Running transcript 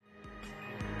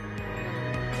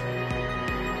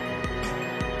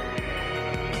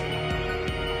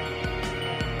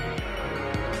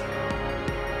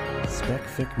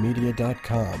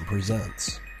SpecFicMedia.com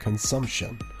presents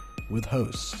Consumption with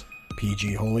hosts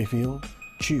PG Holyfield,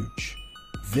 Chooch,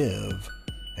 Viv,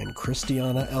 and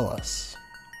Christiana Ellis.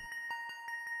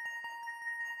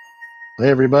 Hey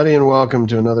everybody, and welcome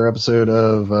to another episode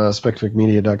of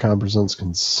SpecFicMedia.com presents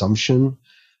Consumption.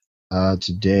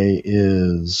 Today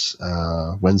is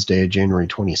Wednesday, January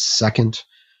 22nd.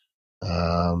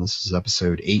 This is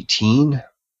episode 18.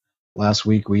 Last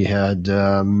week we had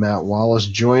Matt Wallace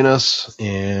join us,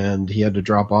 and he had to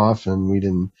drop off, and we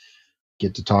didn't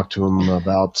get to talk to him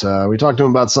about. We talked to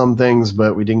him about some things,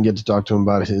 but we didn't get to talk to him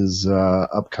about his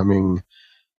upcoming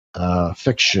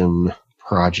fiction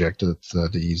project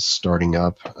that he's starting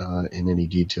up in any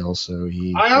detail. So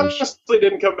I honestly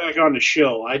didn't come back on the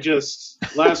show.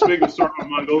 Last week was sort of a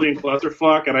Mongolian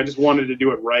clusterfuck, and I just wanted to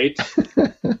do it right.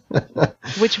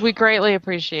 Which we greatly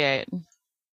appreciate.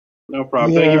 No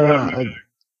problem. Thank you for having me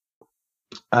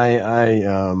back.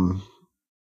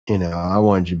 I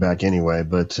wanted you back anyway,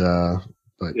 but did you,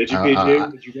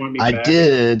 PJ? Did you want me back? I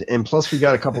did, and plus we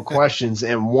got a couple questions,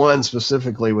 and one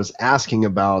specifically was asking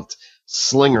about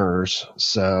Slingers.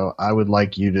 So I would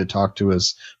like you to talk to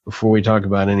us before we talk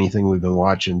about anything we've been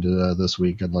watching this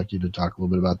week. I'd like you to talk a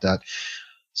little bit about that.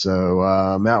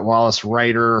 So Matt Wallace,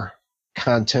 writer,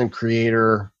 content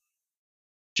creator,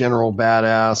 general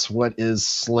badass. What is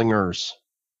Slingers?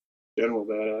 General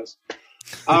badass.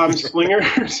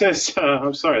 Slingers is,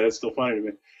 I'm sorry, that's still funny to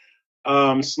me.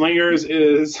 Slingers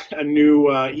is a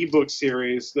new ebook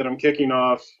series that I'm kicking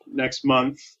off next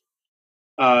month.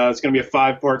 It's going to be a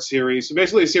 5-part series. So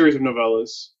basically a series of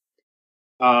novellas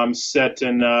set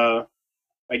in, I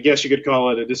guess you could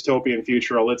call it a dystopian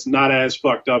future. It's not as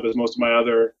fucked up as most of my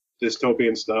other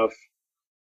dystopian stuff.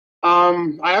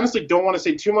 I honestly don't want to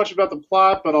say too much about the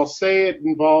plot, but I'll say it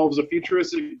involves a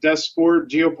futuristic death sport,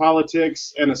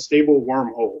 geopolitics, and a stable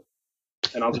wormhole.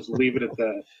 And I'll just leave it at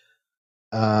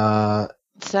that.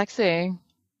 Sexy.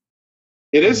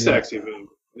 It is sexy, Viv.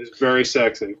 It's very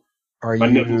sexy. My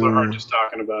nipples are hard just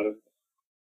talking about it.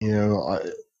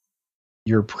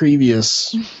 Your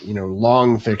previous,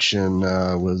 long fiction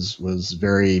was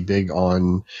very big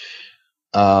on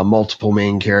multiple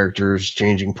main characters,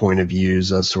 changing point of views,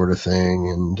 that sort of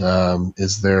thing. And are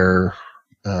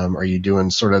you doing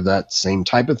sort of that same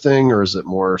type of thing, or is it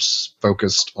more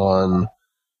focused on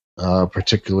a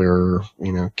particular,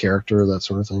 character, that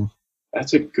sort of thing?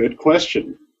 That's a good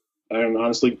question. I'm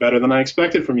honestly better than I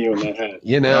expected from you in that hat.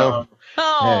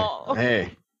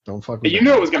 Hey, don't fuck with You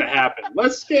knew it was going to happen.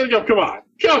 Let's get come on.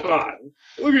 Look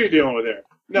what you're dealing with there.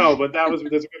 No, but that's a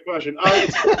good question.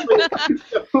 It's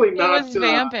definitely not. He was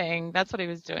vamping. That's what he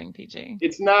was doing, PG.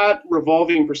 It's not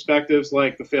revolving perspectives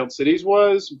like The Failed Cities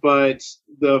was, but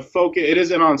the focus, it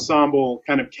is an ensemble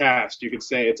kind of cast, you could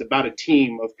say. It's about a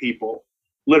team of people.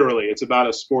 Literally, it's about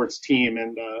a sports team,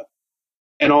 and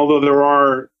although there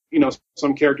are,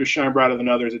 some characters shine brighter than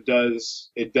others, it does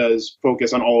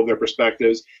focus on all of their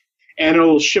perspectives. And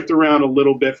it'll shift around a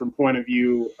little bit from point of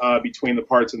view between the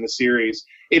parts in the series.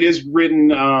 It is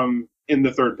written in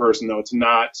the third person, though. It's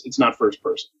not first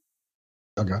person.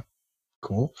 Okay,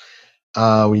 cool.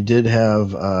 We did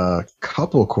have a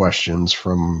couple questions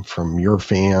from your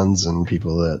fans and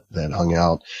people that hung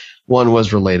out. One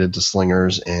was related to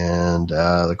Slingers, and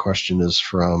the question is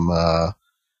from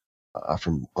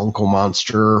Uncle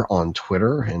Monster on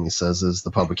Twitter, and he says, "Is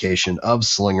the publication of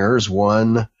Slingers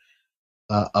one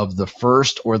of the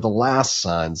first or the last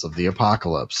signs of the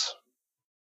apocalypse?"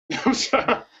 I'm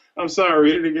sorry,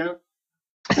 read it again.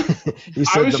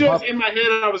 I was just in my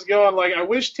head. I was going I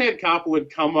wish Ted Koppel had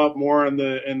come up more in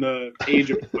the age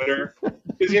of Twitter,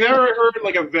 because you never heard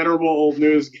a venerable old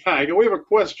news guy go, "We have a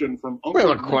question from Uncle." We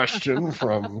have a question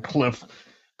from Cliff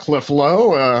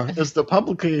Lowe. Is the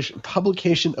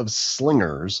publication of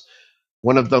Slingers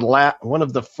one of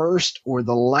the first or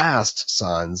the last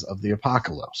signs of the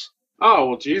apocalypse? Oh,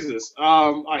 well, Jesus.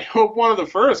 I hope one of the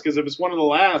first, because if it's one of the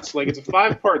last, it's a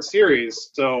 5-part series,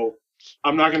 so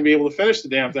I'm not going to be able to finish the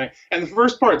damn thing. And the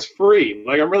first part's free.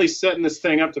 I'm really setting this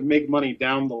thing up to make money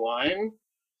down the line.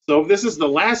 So if this is the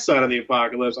last side of the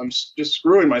apocalypse, I'm just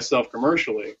screwing myself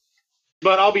commercially.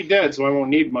 But I'll be dead, so I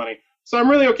won't need money. So I'm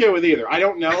really okay with either. I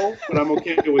don't know, but I'm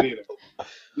okay with either.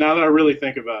 Now that I really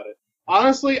think about it.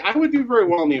 Honestly, I would do very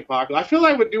well in the apocalypse. I feel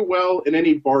I would do well in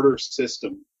any barter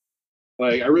system.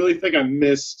 I really think I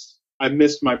missed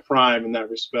my prime in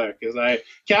that respect. Because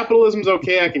capitalism's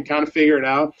okay, I can kind of figure it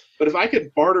out. But if I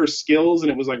could barter skills and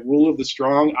it was rule of the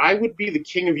strong, I would be the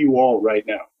king of you all right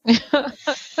now.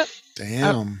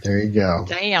 Damn. There you go.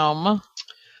 Damn.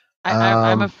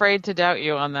 I'm afraid to doubt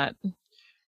you on that.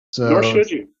 So, nor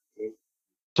should you.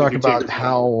 talk you about take-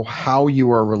 how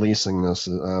you are releasing this.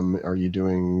 Are you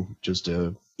doing just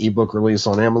a ebook release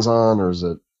on Amazon, or is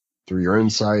it through your own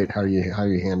site? How are you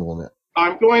handling it?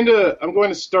 I'm going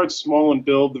to start small and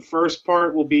build. The first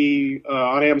part will be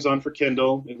on Amazon for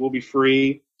Kindle. It will be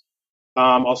free.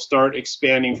 I'll start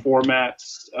expanding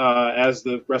formats as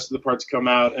the rest of the parts come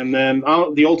out, and then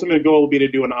the ultimate goal will be to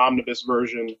do an omnibus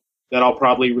version that I'll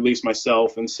probably release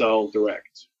myself and sell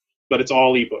direct. But it's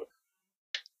all ebook.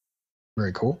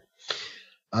 Very cool.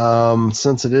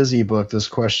 Since it is ebook, this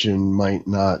question might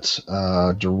not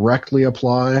directly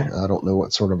apply. I don't know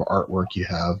what sort of artwork you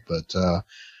have, but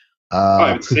I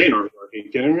have insane artwork. Are you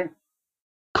kidding me?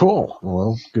 cool.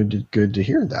 Well, good to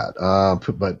hear that.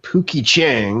 But Pookie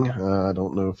Chang, I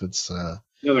don't know if it's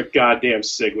Another goddamn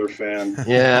Sigler fan.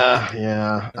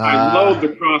 yeah. I loathe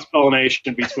the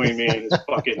cross-pollination between me and his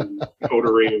fucking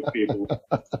coterie of people.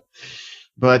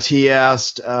 But he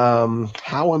asked,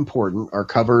 how important are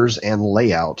covers and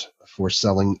layout for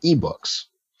selling ebooks?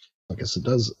 I guess it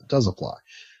does apply.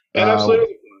 And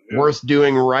absolutely. Yeah. Worth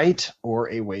doing right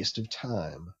or a waste of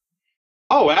time?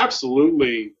 Oh,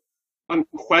 absolutely.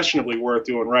 Unquestionably worth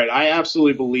doing right. I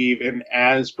absolutely believe in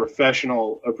as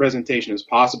professional a presentation as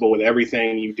possible with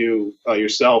everything you do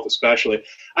yourself, especially.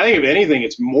 I think if anything,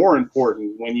 it's more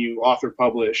important when you author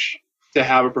publish to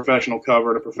have a professional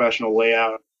cover and a professional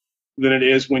layout than it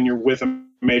is when you're with a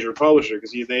major publisher,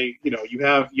 because you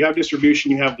have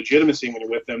distribution, you have legitimacy when you're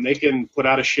with them. They can put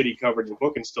out a shitty cover in your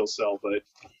book and still sell, but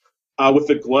with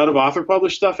the glut of author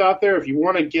published stuff out there, if you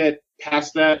want to get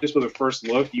past that just with a first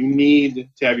look, you need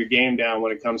to have your game down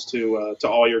when it comes to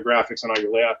all your graphics and all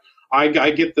your layout. I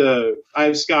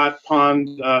have Scott Pond,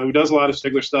 who does a lot of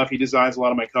Stigler stuff. He designs a lot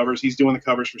of my covers. He's doing the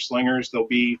covers for Slingers. There'll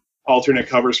be alternate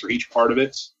covers for each part of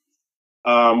it.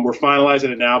 We're finalizing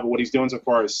it now, but what he's doing so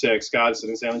far is sick. Scott is an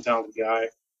insanely talented guy.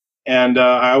 And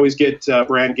I always get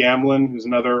Brand Gamblin, who's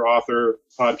another author,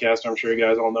 podcaster I'm sure you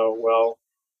guys all know well.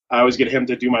 I always get him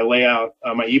to do my layout,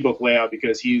 my ebook layout,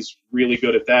 because he's really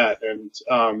good at that. And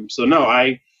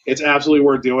it's absolutely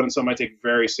worth doing, and something I take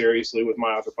very seriously with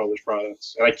my author published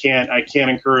products. And I can't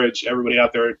encourage everybody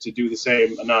out there to do the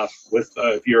same enough with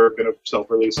if you're going to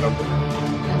self-release something.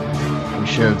 We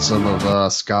showed some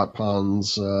of Scott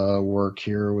Pond's work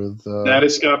here with. That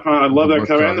is Scott Pond. I love that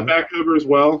cover and the cover. back cover as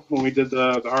well. When we did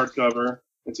the hardcover,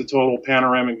 it's a total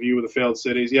panoramic view of the failed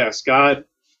cities. Yeah, Scott.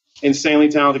 Insanely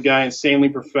talented guy, insanely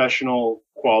professional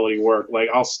quality work. Like,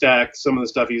 I'll stack some of the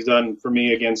stuff he's done for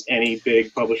me against any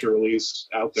big publisher release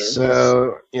out there.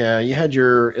 So, yeah, you had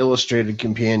your illustrated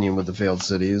companion with the failed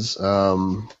cities. Yes.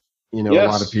 A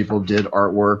lot of people did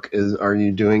artwork. Are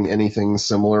you doing anything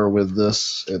similar with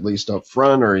this, at least up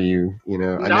front, or are you,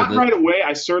 Not right away.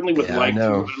 I certainly would like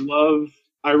to.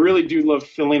 I really do love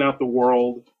filling out the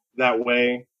world that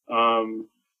way. And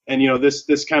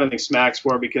this kind of thing smacks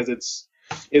for it because it's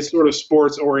sort of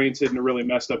sports oriented in a really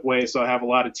messed up way. So I have a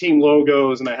lot of team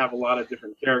logos and I have a lot of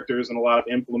different characters and a lot of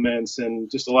implements and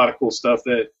just a lot of cool stuff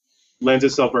that lends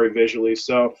itself very visually.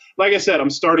 So like I said, I'm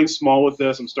starting small with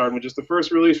this. I'm starting with just the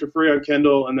first release for free on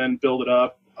Kindle and then build it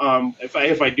up. If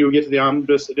I do get to the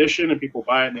omnibus edition and people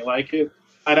buy it and they like it,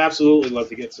 I'd absolutely love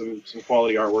to get some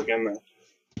quality artwork in there.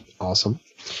 Awesome.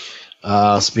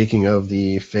 Speaking of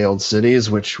the failed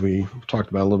cities, which we talked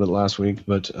about a little bit last week,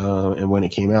 but and when it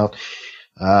came out,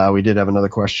 we did have another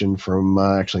question from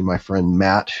actually my friend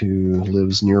Matt, who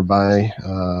lives nearby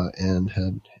and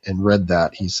read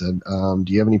that. He said, "Do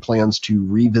you have any plans to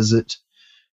revisit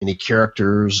any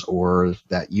characters or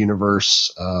that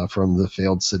universe from the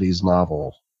Failed Cities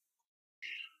novel?"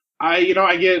 I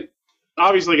get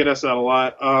asked that a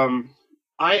lot.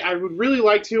 I would really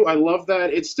like to. I love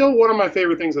that. It's still one of my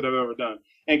favorite things that I've ever done.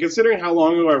 And considering how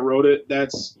long ago I wrote it,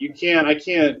 I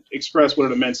can't express what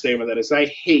an immense statement that is. I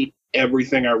hate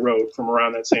everything I wrote from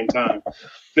around that same time.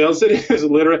 Failed City is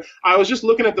literally. I was just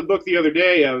looking at the book the other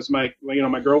day.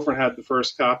 My girlfriend had the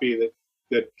first copy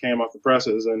that came off the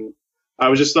presses, and I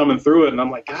was just thumbing through it, and I'm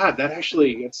like, God,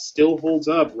 it still holds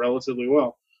up relatively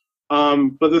well.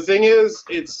 But the thing is,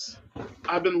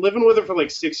 I've been living with it for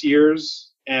like 6 years.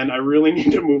 And I really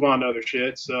need to move on to other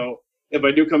shit. So if I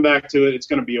do come back to it, it's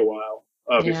going to be a while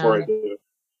before I do it.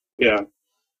 Yeah.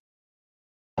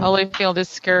 Holyfield is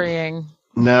scurrying.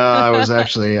 No, I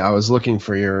was looking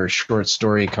for your short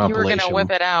story compilation. You were going to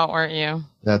whip it out, weren't you?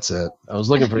 That's it. I was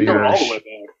looking for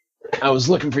I was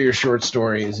looking for your short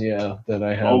stories, yeah, that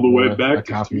I have. All the way back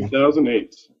to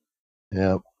 2008.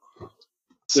 Yep.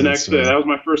 Next day. That was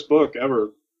my first book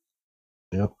ever.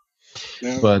 Yep.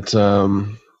 Yeah. But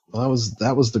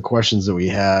that was the questions that we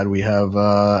had. We have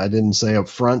I didn't say up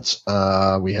front.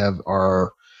 We have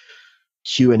our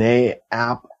Q&A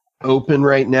app open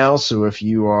right now, so if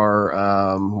you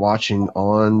are watching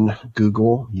on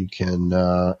Google, you can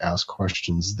ask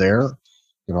questions there.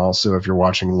 And also, if you're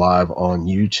watching live on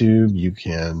YouTube, you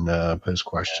can post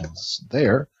questions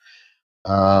there.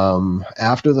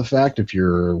 After the fact, if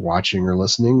you're watching or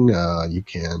listening, you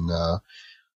can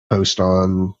post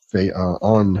on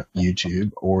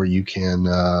YouTube, or you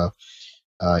can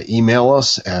email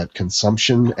us at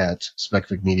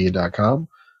consumption@specficmedia.com.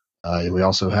 We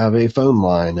also have a phone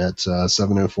line at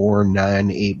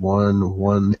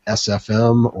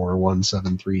 704-981-1SFM or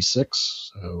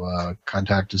 1736. So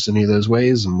contact us any of those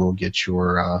ways, and we'll get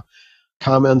your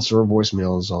comments or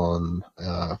voicemails on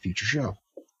a future show.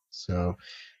 So,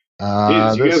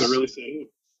 Jeez, you guys are really saying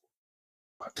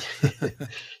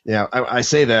yeah, I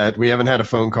say that. We haven't had a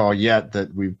phone call yet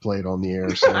that we've played on the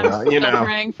air. So, I'm still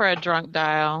praying for a drunk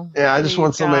dial. Yeah, I just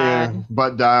want somebody to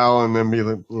butt dial and then be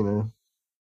like,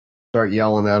 start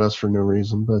yelling at us for no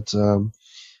reason. But so,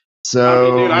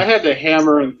 dude, I had to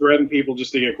hammer and threaten people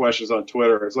just to get questions on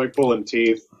Twitter. It's like pulling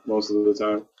teeth most of the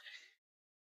time.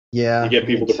 Yeah, to get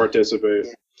people to participate.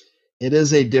 It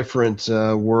is a different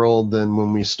world than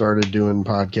when we started doing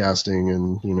podcasting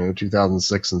in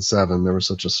 2006 and 2007. There was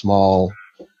such a small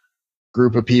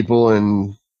group of people,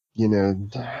 and you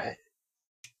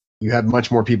had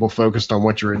much more people focused on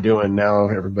what you were doing. Now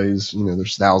everybody's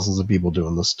there's thousands of people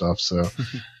doing this stuff, so.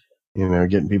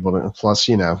 Getting people to, plus,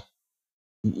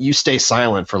 you stay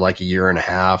silent for like a year and a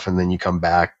half and then you come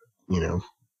back,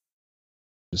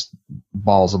 just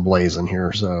balls ablazing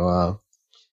here. So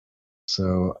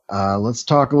let's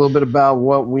talk a little bit about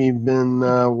what we've been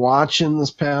watching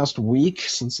this past week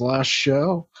since the last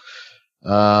show.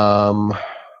 I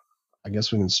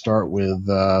guess we can start with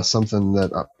something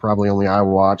that probably only I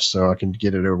watch, so I can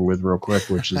get it over with real quick,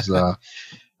 which is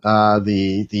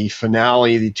the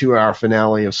finale, the 2-hour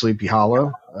finale of Sleepy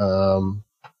Hollow.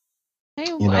 I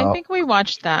think we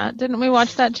watched that. Didn't we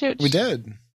watch that too? We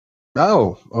did.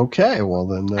 Oh, okay. Well,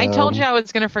 then. I told you I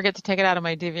was going to forget to take it out of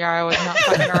my DVR. I was not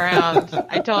fucking around.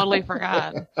 I totally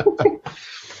forgot. All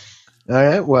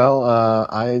right. Well,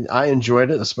 I enjoyed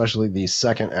it, especially the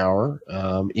second hour,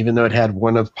 even though it had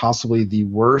one of possibly the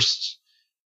worst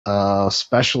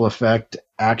special effect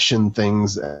action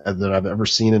things that I've ever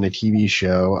seen in a TV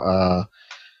show.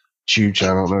 Chooch, I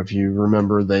don't know if you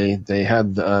remember, they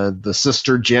had the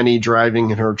sister Jenny driving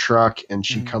in her truck, and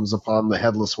she comes upon the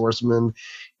Headless Horseman,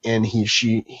 and he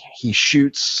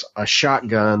shoots a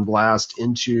shotgun blast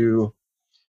into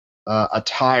a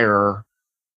tire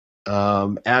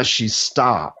as she's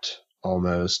stopped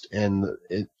almost, and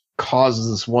it causes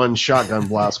this one shotgun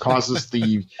blast causes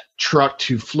the truck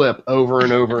to flip over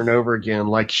and over and over again,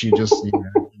 like she just hit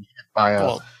by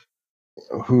a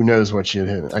who knows what she had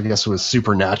hit. I guess it was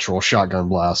supernatural shotgun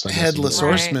blast. Headless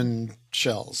Horseman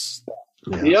shells.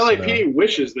 Yeah, the LAPD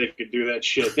wishes they could do that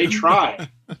shit. They try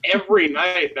every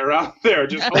night. They're out there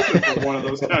just hoping for one of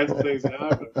those kinds of things to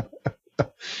happen.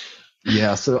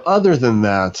 Yeah. So other than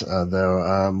that,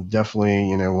 though,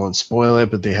 definitely won't spoil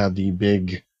it, but they had the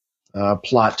big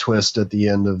plot twist at the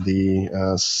end of the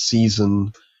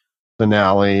season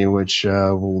finale, which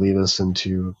will lead us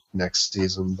into next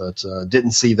season, but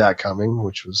didn't see that coming,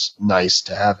 which was nice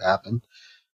to have happen.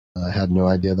 I had no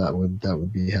idea that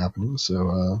would be happening,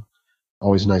 so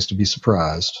always nice to be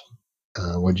surprised.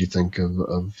 What do you think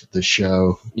of the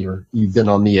show? You've been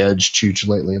on the edge, Chooch,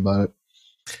 lately about it.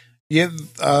 Yeah,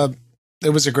 it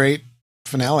was a great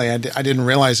finale. I didn't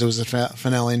realize it was a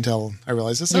finale until I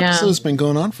realized this episode's been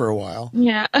going on for a while.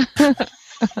 Yeah.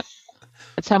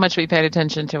 That's how much we paid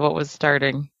attention to what was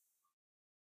starting.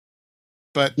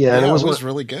 But yeah, it was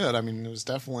really good. I mean, it was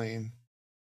definitely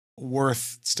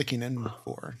worth sticking in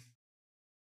for.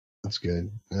 That's good.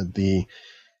 The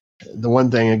one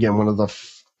thing, again, one of the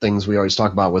things we always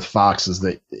talk about with Fox is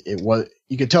that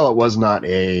you could tell it was not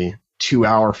a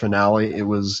 2-hour finale. It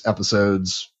was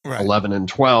episodes 11 and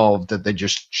 12 that they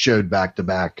just showed back to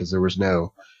back because there was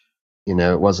no,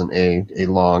 it wasn't a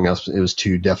long, it was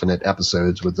 2 definite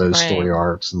episodes with those story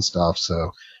arcs and stuff.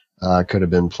 So it could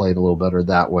have been played a little better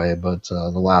that way. But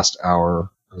the last hour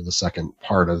or the second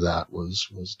part of that was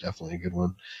definitely a good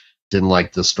one. Didn't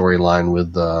like the storyline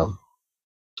with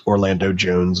Orlando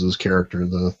Jones's character.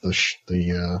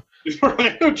 Is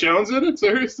Orlando Jones in it?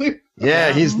 Seriously?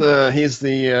 Yeah, he's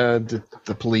the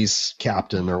police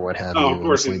captain or what have you. Of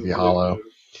course, in Sleepy Hollow.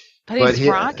 But he's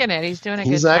rocking it. He's doing a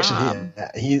good job.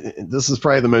 This is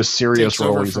probably the most serious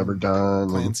role he's ever done.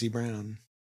 Clancy Brown.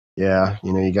 Yeah,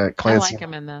 you got Clancy. I like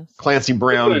him in this. Clancy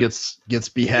Brown gets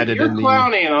beheaded. You're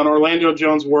clowning on Orlando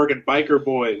Jones' work at Biker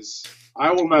Boys.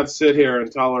 I will not sit here and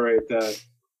tolerate that.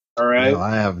 All right. No,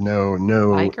 I have no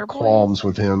Biker qualms boys.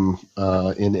 with him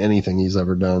in anything he's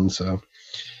ever done. So,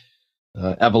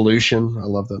 Evolution, I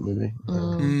love that movie.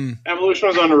 Evolution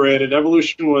was underrated.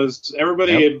 Evolution was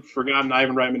everybody Yep. had forgotten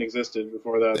Ivan Reitman existed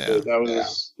before that. Yeah. But that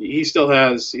was he still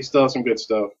has some good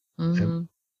stuff. Mhm.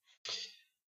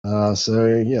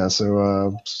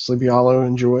 So Sleepy Hollow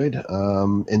enjoyed.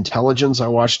 Intelligence I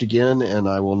watched again, and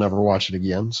I will never watch it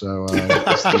again. So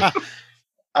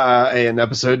an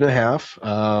episode and a half.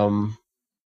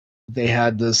 They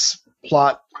had this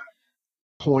plot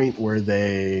point where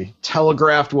they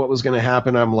telegraphed what was going to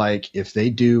happen. I'm like, if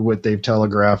they do what they've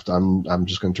telegraphed, I'm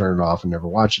just going to turn it off and never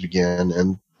watch it again.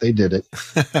 And they did it.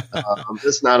 This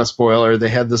is not a spoiler. They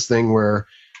had this thing where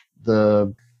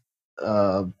the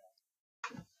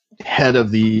head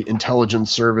of the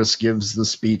intelligence service gives the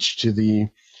speech to the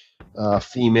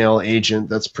female agent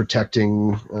that's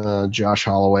protecting Josh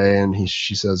Holloway, and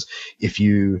she says, if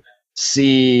you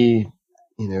see,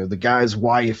 the guy's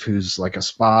wife who's like a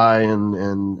spy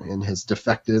and has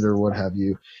defected or what have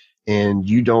you, and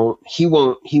he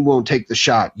won't take the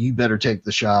shot. You better take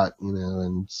the shot,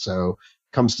 and so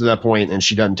comes to that point and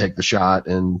she doesn't take the shot,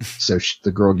 and so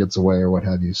the girl gets away or what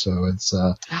have you. So it's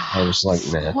I was like,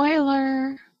 nah.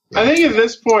 Spoiler. I think at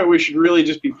this point we should really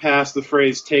just be past the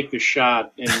phrase "take the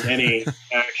shot" in any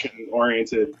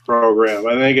action-oriented program.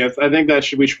 I think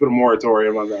we should put a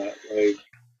moratorium on that. Like,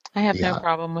 I have Yeah. no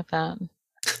problem with that.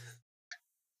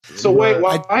 so wait,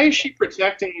 why is she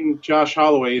protecting Josh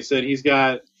Holloway? You said he's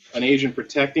got an agent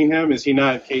protecting him. Is he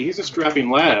not? He's a strapping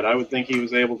lad. I would think he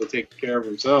was able to take care of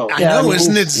himself. I Yeah, know, I mean,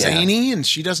 isn't it yeah. zany? And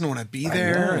she doesn't want to be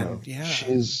there. I know. And yeah,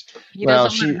 He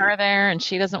doesn't want her there, and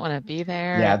she doesn't want to be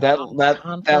there. Yeah, that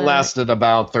Conflict. lasted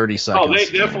about 30 seconds. Oh, they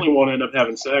definitely won't end up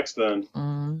having sex then.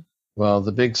 Well,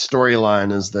 the big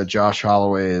storyline is that Josh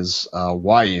Holloway's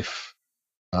wife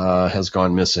has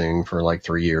gone missing for like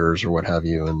 3 years or what have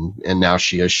you, and now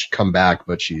she has come back,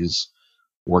 but she's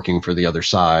working for the other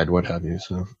side, what have you.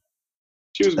 So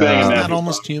She was banging isn't that. that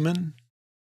Almost Human?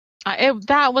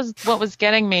 That was what was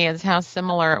getting me, is how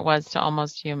similar it was to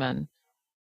Almost Human.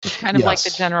 It's kind of like the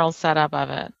Yes. general setup of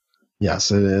it. yes,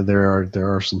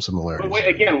 there are some similarities. But wait,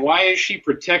 again, why is she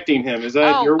protecting him? Is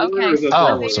that your word or is that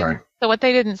their word? Sorry. So what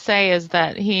they didn't say is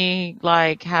that he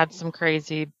had some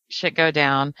crazy shit go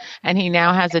down, and he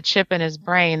now has a chip in his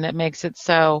brain that makes it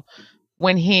so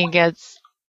when he gets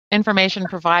information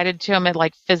provided to him, it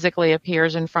like physically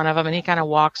appears in front of him, and he kind of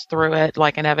walks through it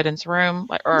like an evidence room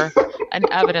or an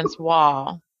evidence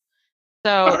wall.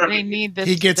 So they need this.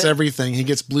 He gets everything. He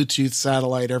gets Bluetooth,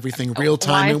 satellite, everything real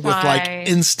time with like Wi-Fi.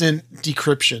 instant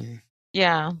decryption.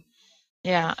 Yeah.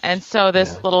 Yeah. And so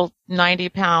this little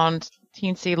 90-pound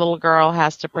teensy little girl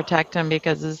has to protect him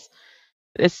because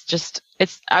I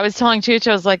was telling Chucho,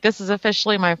 I was like, this is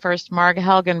officially my first Marg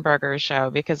Helgenberger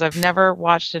show because I've never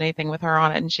watched anything with her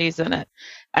on it and she's in it.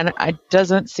 And it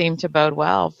doesn't seem to bode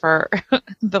well for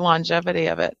the longevity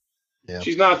of it. Yeah.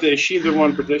 She's not the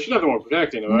one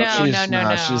protecting him. No, Actually.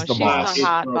 no. She's the She's boss. the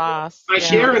hot boss. I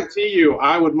guarantee you,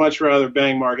 I would much rather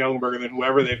bang Mark Helgenberger than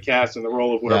whoever they've cast in the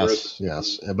role of whoever.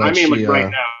 Yes. I But mean, she, right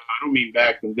now. I don't mean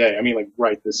back in the day. I mean, like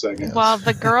right this second. Yeah. Well,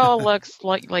 the girl looks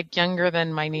like younger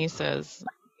than my nieces,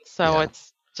 so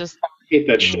it's just. I hate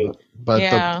that shit. But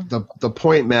Yeah. the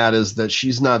point, Matt, is that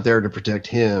she's not there to protect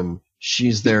him.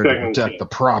 She's there to Protecting protect him. the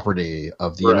property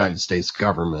of the Right. United States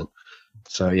government.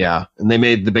 So, yeah. And they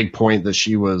made the big point that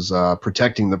she was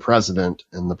protecting the president,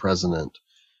 and the president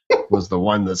was the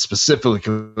one that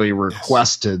specifically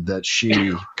requested that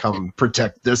she come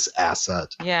protect this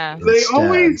asset. Yeah. They instead,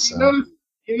 always, so.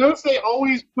 you notice they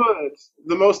always put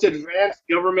the most advanced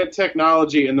government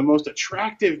technology and the most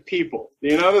attractive people.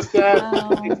 Do you notice that?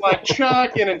 Oh. It's like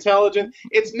Chuck and intelligence.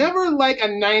 It's never like a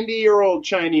 90-year-old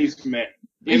Chinese man.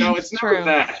 It's never True.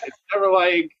 that. It's never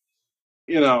like,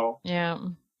 Yeah.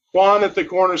 Juan at the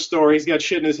corner store, he's got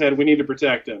shit in his head. We need to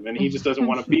protect him. And he just doesn't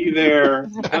want to be there.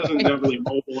 Doesn't really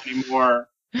mobile anymore.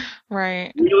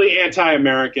 Right. Really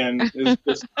anti-American. Is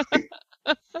just...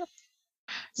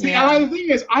 See, Yeah. the thing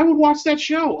is, I would watch that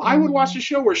show. I would watch a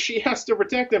show where she has to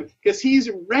protect him because he's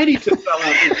ready to sell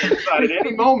out his inside at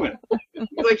any moment.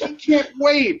 Like, he can't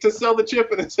wait to sell the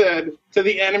chip in his head to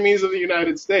the enemies of the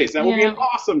United States. That would be an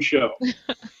awesome show.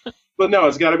 But no,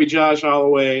 it's got to be Josh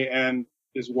Holloway and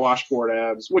his washboard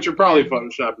abs, which are probably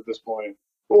photoshopped at this point.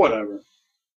 But whatever.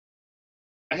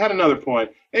 I had another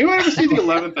point. Anyone ever see The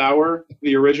 11th Hour,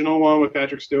 the original one with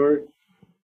Patrick Stewart?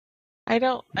 I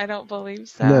don't believe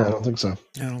so. No, I don't think so.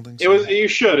 I don't think so. You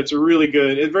should. It's a really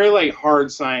good. It's very like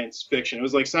hard science fiction. It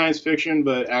was like science fiction,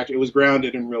 but actually it was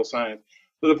grounded in real science.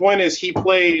 So the point is, he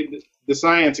played the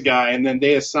science guy, and then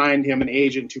they assigned him an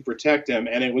agent to protect him,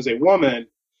 and it was a woman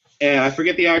and I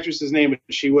forget the actress's name, but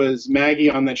she was Maggie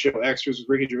on that show Extras with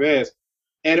Ricky Gervais.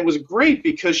 And it was great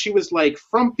because she was like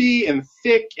frumpy and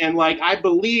thick, and like I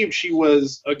believed she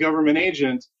was a government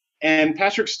agent. And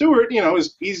Patrick Stewart, you know,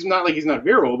 he's not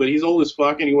virile, but he's old as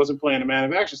fuck, and he wasn't playing a man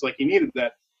of action. So like he needed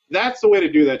that. That's the way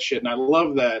to do that shit, and I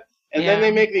love that. And then they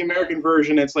make the American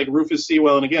version. It's like Rufus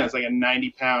Sewell, and again, it's like a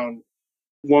 90-pound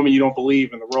woman you don't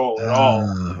believe in the role at all.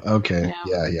 Okay,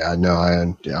 yeah. No, I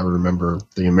remember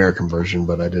the American version,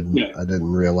 but I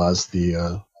didn't realize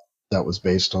that was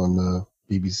based on the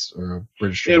BBC or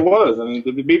British show. It was, and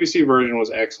the BBC version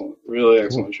was excellent, really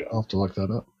excellent show. I'll have to look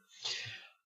that up.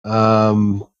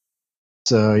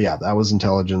 So yeah, that was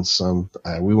Intelligence.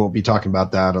 We won't be talking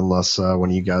about that unless one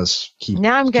of you guys keep.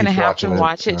 Now I'm gonna have to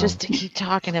watch it just to keep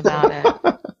talking about it.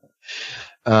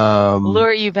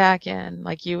 Lure you back in,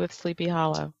 like you with Sleepy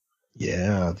Hollow.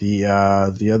 Yeah,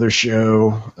 the other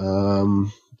show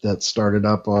that started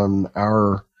up on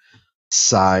our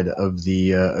side of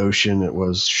the ocean, it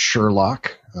was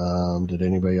Sherlock. Did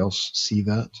anybody else see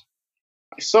that?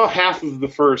 I saw half of the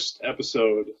first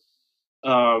episode.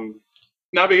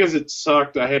 Not because it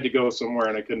sucked, I had to go somewhere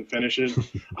and I couldn't finish it.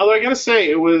 Although I gotta say,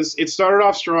 it started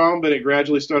off strong, but it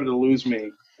gradually started to lose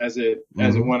me as it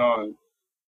went on.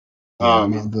 I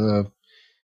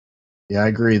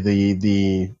agree.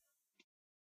 The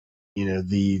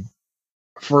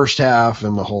first half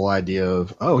and the whole idea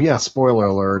of, oh yeah, spoiler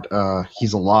alert,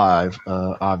 he's alive,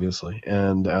 obviously,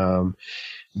 and the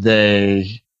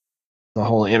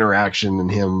whole interaction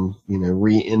and him,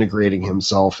 reintegrating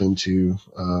himself into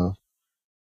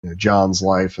John's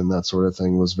life and that sort of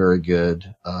thing was very good.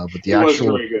 But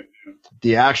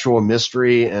the actual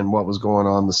mystery and what was going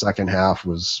on in the second half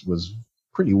was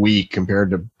pretty weak compared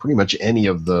to pretty much any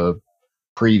of the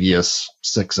previous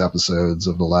 6 episodes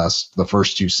of the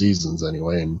first 2 seasons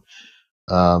anyway. And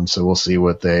so we'll see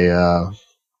what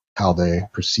how they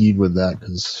proceed with that,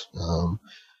 because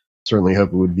certainly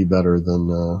hope it would be better than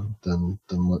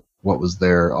what was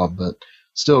there. But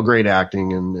still great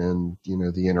acting, and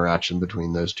the interaction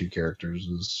between those 2 characters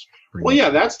is pretty well. Yeah,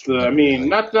 that's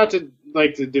not to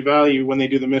like to devalue when they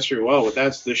do the mystery well, but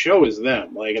that's the show is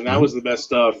them. Like, and that was the best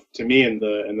stuff to me in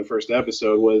the first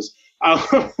episode was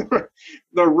the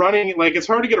running. Like, it's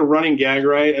hard to get a running gag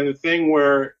right, and the thing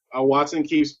where Watson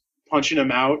keeps punching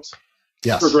him out.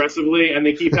 Yes. Progressively, and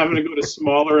they keep having to go to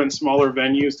smaller and smaller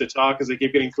venues to talk because they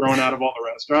keep getting thrown out of all the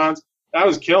restaurants. That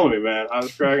was killing me, man. I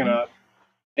was cracking up.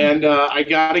 And I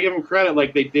got to give them credit.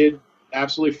 Like, they did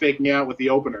absolutely fake me out with the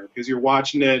opener, because you're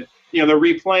watching it. They're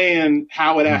replaying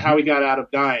how he got out of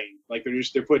dying. Like,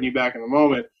 they're putting you back in the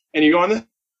moment. And you're going,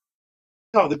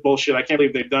 oh, this bullshit. I can't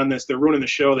believe they've done this. They're ruining the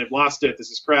show. They've lost it.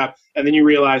 This is crap. And then you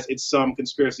realize it's some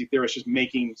conspiracy theorist just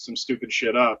making some stupid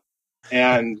shit up.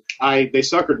 And they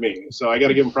suckered me, so I got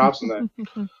to give them props on that.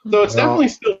 So it's definitely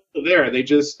still there. They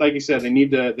just, like you said, they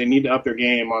need to up their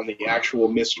game on the actual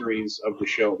mysteries of the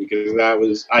show, because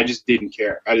I just didn't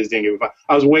care. I just didn't give a fuck.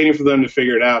 I was waiting for them to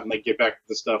figure it out and get back to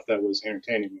the stuff that was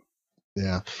entertaining me.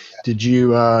 Yeah. Did you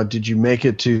make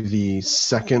it to the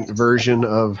second version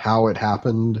of how it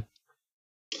happened?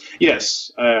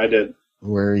 Yes, I did.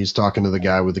 Where he's talking to the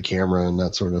guy with the camera and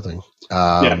that sort of thing.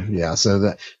 Yeah.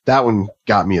 So that one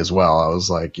got me as well. I was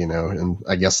like, and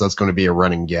I guess that's going to be a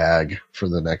running gag for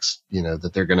the next, that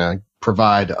they're going to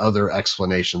provide other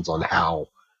explanations on how.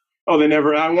 Oh, they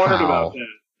never. I wondered about that.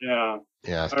 Yeah.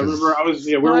 Yeah. I remember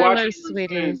we were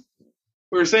watching.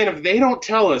 We were saying if they don't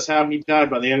tell us how he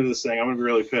died by the end of this thing, I'm going to be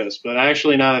really pissed. But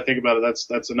actually, now that I think about it,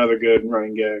 that's another good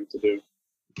running gag to do.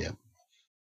 Yeah.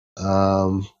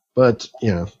 But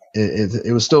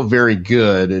it was still very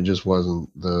good. It just wasn't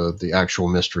the actual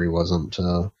mystery wasn't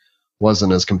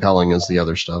as compelling as the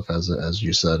other stuff, as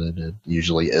you said it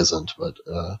usually isn't. But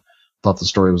thought the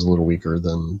story was a little weaker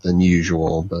than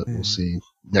usual. But we'll see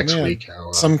next week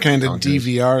how some kind of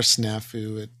DVR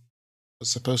snafu. It was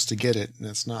supposed to get it, and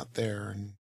it's not there.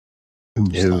 And who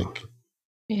knew?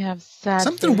 We have sad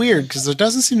something weird, because there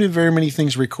doesn't seem to be very many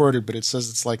things recorded, but it says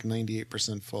it's like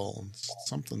 98% full, and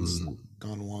something's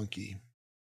gone wonky.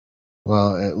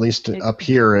 Well, at least up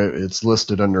here, it's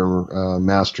listed under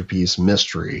Masterpiece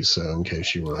Mystery. So in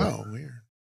case you were, weird.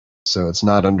 So it's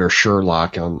not under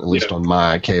Sherlock at least on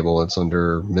my cable. It's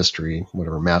under Mystery,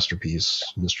 whatever, Masterpiece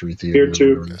Mystery Theater. Here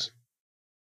too.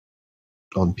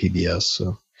 On PBS.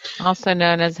 So also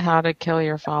known as How to Kill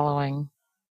Your Following.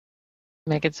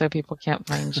 Make it so people can't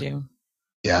find you.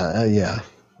 Yeah.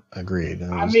 Agreed.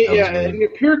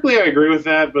 Empirically I agree with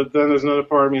that, but then there's another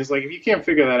part of me is like, if you can't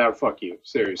figure that out, fuck you.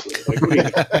 Seriously. Like,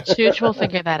 Chooch will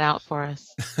figure that out for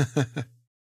us.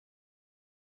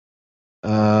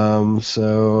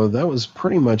 So that was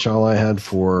pretty much all I had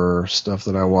for stuff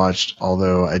that I watched,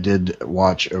 although I did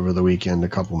watch over the weekend a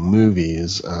couple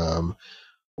movies.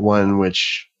 One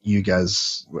which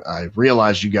I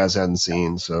realized you guys hadn't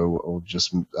seen, so we'll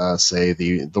just say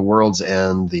the World's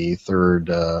End, the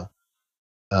third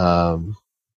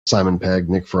Simon Pegg,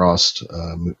 Nick Frost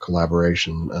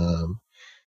collaboration.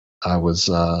 I was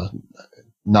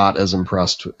not as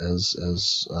impressed as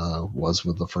was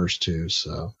with the first two,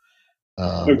 so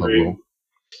but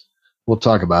we'll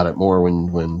talk about it more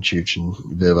when Chooch and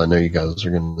Viv, I know you guys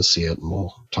are going to see it, and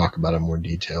we'll talk about it in more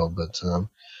detail. But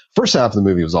first half of the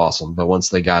movie was awesome, but once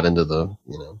they got into the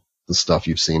the stuff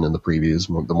you've seen in the previews,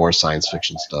 the more science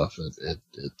fiction stuff, it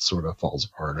sort of falls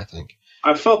apart, I think.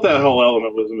 I felt that whole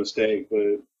element was a mistake,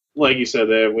 but like you said,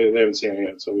 they haven't seen it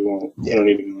yet, so we won't. Yeah. We don't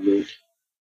need to go into it.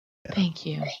 Thank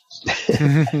you.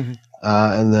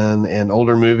 And then an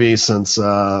older movie, since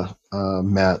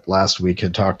Matt last week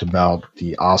had talked about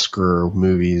the Oscar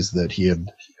movies that he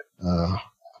had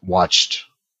watched,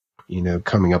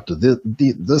 coming up to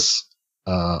this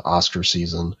Oscar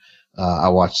season. I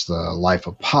watched The Life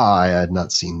of Pi. I had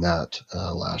not seen that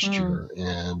last year,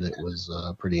 and it was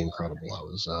pretty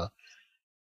incredible.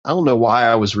 I don't know why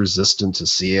I was resistant to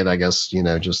see it. I guess,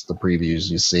 just the previews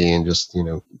you see, and just,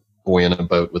 boy in a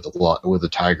boat with a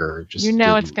tiger. Just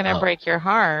it's going to break your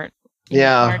heart. It's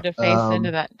hard to face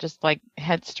into that, just like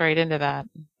head straight into that.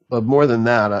 But more than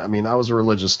that, I mean, I was a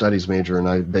religious studies major, and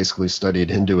I basically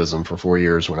studied Hinduism for 4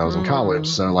 years when I was in college.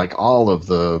 So, like, all of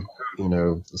the,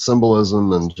 the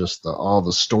symbolism and just all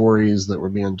the stories that were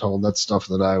being told, that's stuff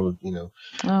that I would,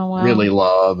 really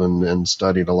love and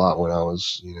studied a lot when I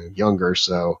was, younger.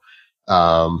 So,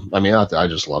 I mean, I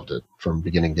just loved it from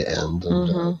beginning to end,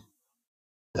 and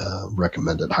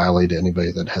recommend it highly to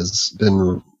anybody that has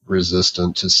been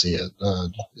resistant to see it.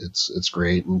 It's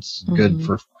great, and it's good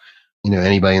for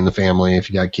anybody in the family. If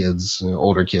you got kids,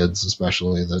 older kids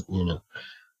especially, that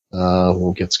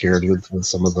won't get scared with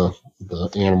some of the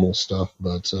animal stuff.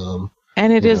 But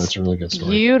and it is it's a really good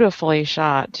story. Beautifully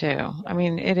shot too. I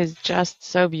mean, it is just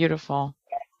so beautiful.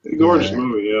 Gorgeous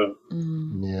movie, yeah.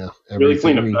 Yeah, really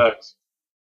clean effects.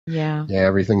 Yeah,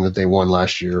 everything that they won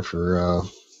last year for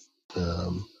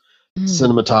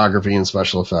cinematography and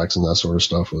special effects and that sort of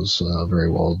stuff was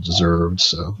very well deserved.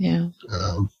 So yeah.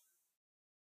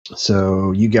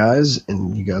 So you guys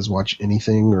watch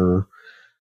anything or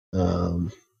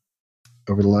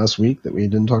over the last week that we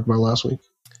didn't talk about last week?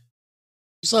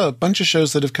 There's a bunch of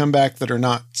shows that have come back that are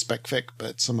not spec-fic,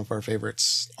 but some of our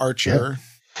favorites. Archer.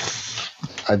 Yeah.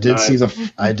 I did see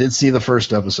the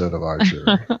first episode of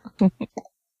Archer.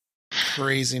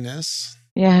 Craziness.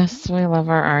 Yes, we love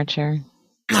our Archer.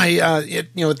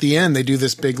 At the end, they do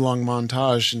this big long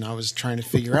montage, and I was trying to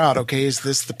figure out, okay, is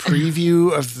this the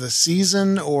preview of the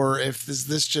season, or is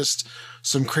this just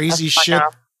some crazy shit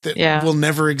that will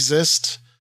never exist?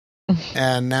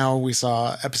 And now we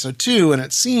saw episode 2, and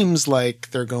it seems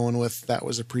like they're going with that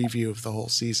was a preview of the whole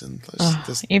season.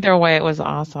 Either way, it was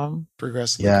awesome.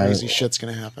 Progressively crazy shit's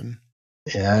going to happen.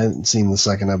 Yeah, I hadn't seen the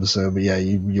second episode, but yeah,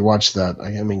 you watched that.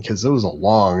 I mean, because it was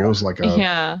like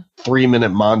a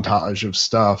 3-minute montage of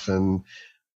stuff, and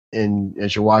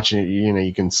as you're watching it,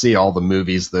 you can see all the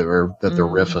movies that they're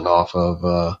riffing off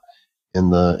of in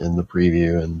the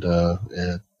preview, and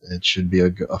it should be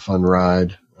a fun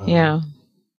ride. Yeah,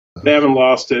 they haven't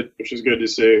lost it, which is good to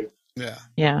see.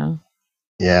 Yeah.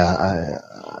 I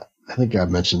think I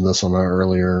mentioned this on our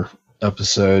earlier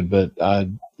episode, but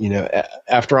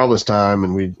after all this time,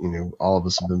 and we, all of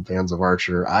us have been fans of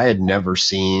Archer, I'd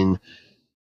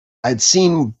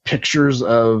seen pictures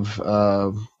of,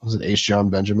 was it H. John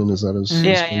Benjamin? Is that his?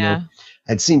 Yeah.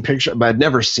 I'd seen pictures, but I'd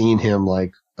never seen him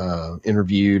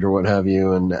interviewed or what have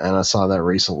you. And I saw that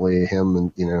recently, him,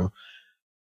 and,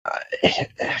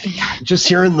 just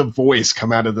hearing the voice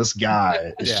come out of this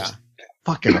guy is just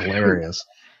fucking hilarious.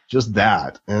 Just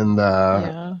that. And,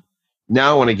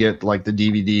 now I want to get the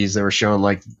DVDs. They were showing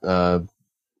one of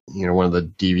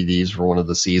the DVDs for one of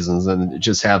the seasons, and it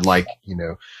just had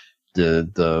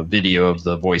the video of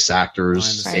the voice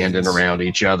actors standing around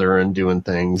each other and doing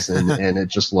things, and it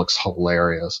just looks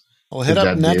hilarious. Well, hit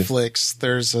up Netflix.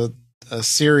 There's a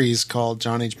series called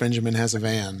John H. Benjamin Has a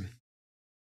Van,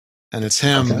 and it's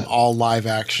him all live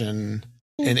action,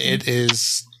 and it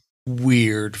is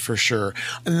weird for sure.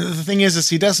 And the thing is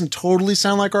he doesn't totally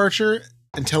sound like Archer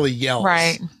until he yells.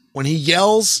 Right. When he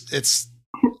yells, it's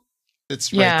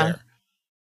right there.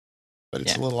 But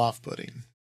it's a little off-putting.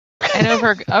 And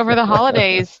over the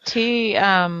holidays, T,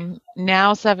 now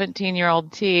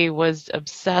 17-year-old T, was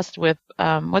obsessed with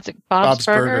Bob's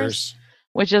Burgers.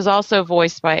 which is also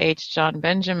voiced by H. John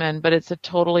Benjamin, but it's a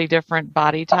totally different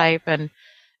body type and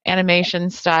animation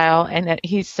style. And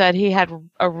he said he had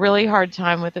a really hard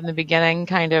time with in the beginning,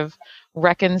 kind of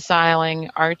reconciling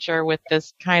Archer with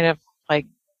this kind of like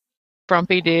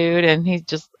frumpy dude, and he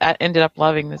just ended up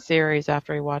loving the series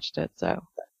after he watched it. So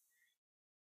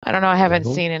I don't know. I haven't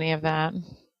seen any of that.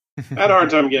 I had a hard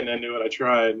time getting into it. I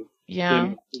tried.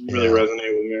 Yeah. Didn't really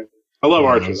resonate with me. I love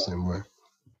Archer.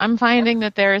 I'm finding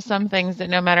that there are some things that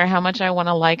no matter how much I want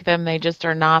to like them, they just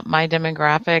are not my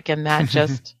demographic, and that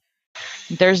just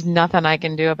there's nothing I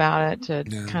can do about it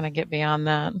to kind of get beyond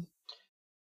that.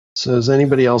 So has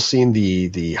anybody else seen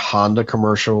the Honda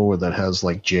commercial that has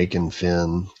like Jake and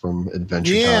Finn from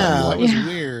Adventure Time? Yeah, Like, that was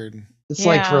weird. It's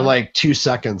like for like 2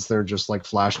 seconds they're just like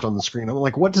flashed on the screen. I'm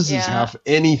like, what does this have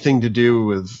anything to do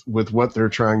with what they're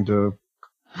trying to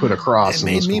put across? It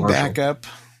made me back up.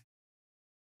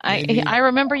 I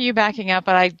remember you backing up,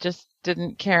 but I just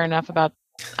didn't care enough about.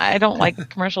 I don't like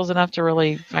commercials enough to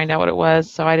really find out what it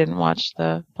was, so I didn't watch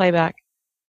the playback.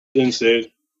 Didn't see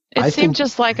it. It seemed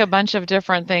just like a bunch of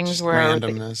different things where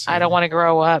I don't want to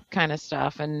grow up kind of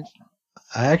stuff, and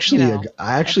I actually think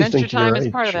Time you're right,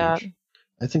 is part of that.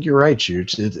 I think you're right,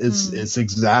 Chooch. It's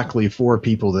exactly for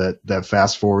people that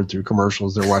fast forward through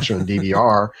commercials they're watching on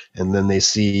DVR, and then they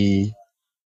see,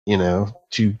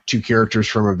 two characters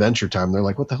from Adventure Time. They're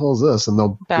like, "What the hell is this?" And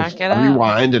they'll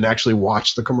rewind and actually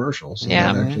watch the commercial. So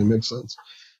that actually makes sense.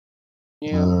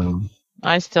 Yeah.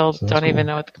 I still don't even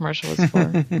know what the commercial was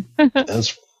for.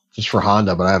 That's just for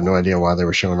Honda, but I have no idea why they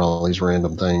were showing all these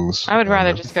random things. I would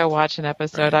rather just go watch an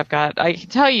episode. I can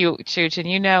tell you, Chooch, and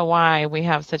you know why we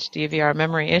have such DVR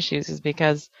memory issues is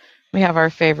because we have our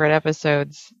favorite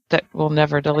episodes that we'll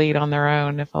never delete on their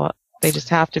own. If they just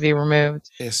have to be removed.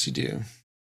 Yes, you do.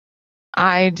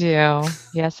 I do.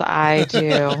 Yes, I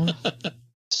do.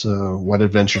 So what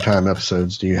Adventure Time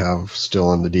episodes do you have still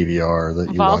on the DVR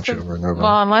that you watch over and over?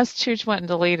 Well, unless Chooch went and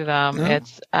deleted them,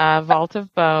 it's Vault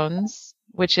of Bones,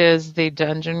 which is the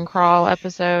dungeon crawl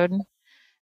episode.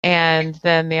 And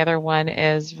then the other one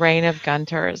is Reign of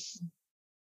Gunters.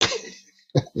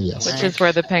 Yes. Which is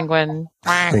where the penguin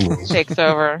takes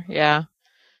over. Yeah.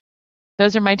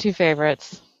 Those are my two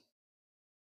favorites.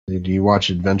 Do you watch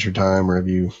Adventure Time, or have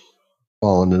you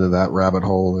fallen into that rabbit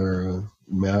hole there,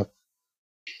 Matt?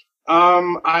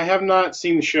 I have not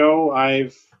seen the show.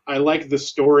 I like the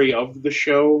story of the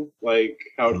show, like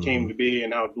how it came to be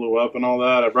and how it blew up and all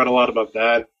that. I've read a lot about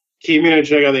that. Keep me to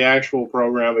check out the actual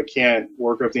program, but can't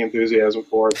work up the enthusiasm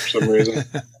for it for some reason.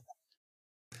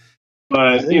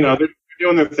 But they're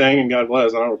doing their thing, and God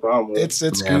bless. I don't have a problem with it.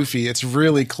 It's goofy. It's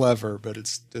really clever, but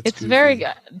it's goofy. Very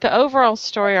good. The overall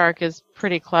story arc is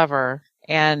pretty clever,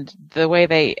 and the way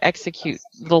they execute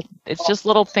it's just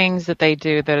little things that they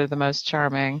do that are the most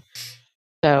charming.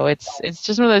 So it's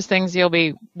just one of those things you'll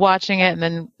be watching it, and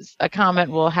then a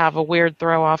comment will have a weird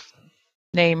throw off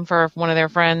name for one of their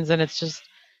friends, and it's just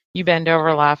you bend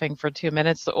over laughing for 2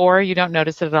 minutes, or you don't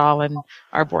notice it at all and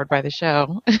are bored by the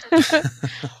show.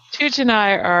 Chooch and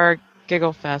I are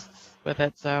giggle fests with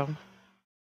it, so.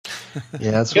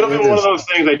 Yeah, it'll be one of those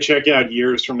things I check out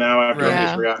years from now after I've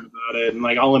just forgotten about it, and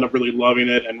I'll end up really loving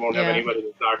it and won't have anybody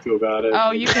to talk to about it.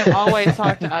 Oh, you can always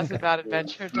talk to us about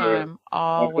Adventure Time.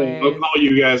 Always. I'll call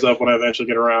you guys up when I eventually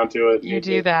get around to it. You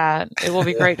do that. It will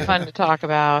be great fun to talk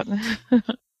about.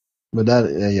 But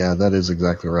that is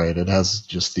exactly right. It has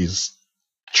just these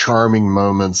charming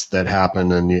moments that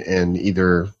happen, and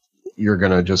either you're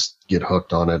gonna just get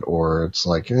hooked on it, or it's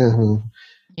like,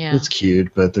 it's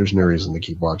cute, but there's no reason to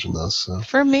keep watching this. So.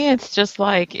 For me, it's just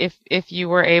like if you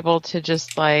were able to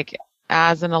just like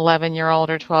as an 11-year-old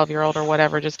or 12-year-old or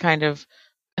whatever, just kind of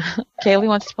Kaylee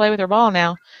wants to play with her ball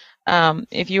now.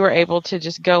 If you were able to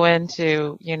just go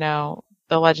into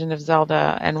The Legend of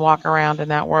Zelda and walk around in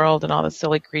that world and all the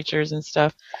silly creatures and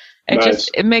stuff.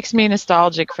 It makes me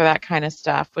nostalgic for that kind of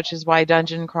stuff, which is why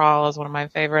Dungeon Crawl is one of my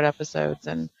favorite episodes.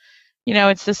 And,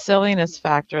 it's the silliness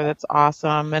factor that's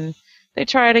awesome. And they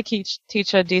try to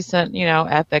teach a decent,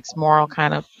 ethics, moral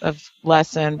kind of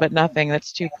lesson, but nothing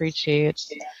that's too preachy.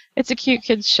 It's a cute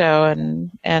kids show.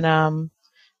 And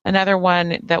another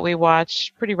one that we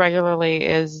watch pretty regularly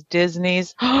is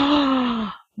Disney's,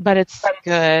 but it's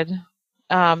good.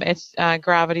 It's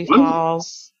Gravity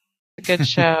Falls, a good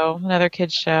show, another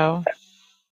kids show.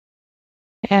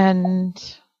 And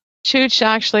Chooch,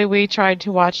 actually, we tried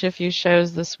to watch a few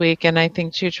shows this week, and I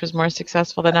think Chooch was more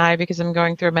successful than I because I'm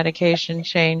going through a medication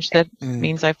change that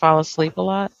means I fall asleep a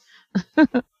lot.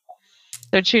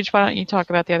 So, Chooch, why don't you talk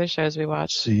about the other shows we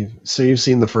watched? So you've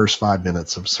seen the first 5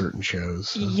 minutes of certain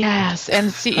shows. So. Yes,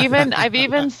 and I've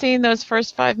even seen those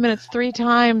first 5 minutes 3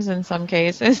 times in some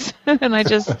cases, and I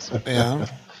just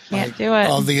can't do it.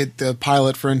 Oh, the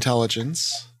pilot for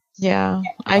Intelligence. Yeah,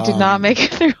 I did not make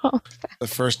it through all of that. The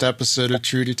first episode of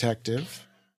True Detective.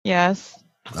 Yes.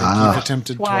 I think you've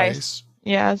attempted twice.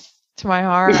 Yes, to my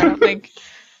heart. I don't think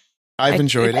I've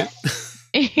enjoyed it.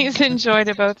 He's enjoyed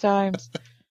it both times.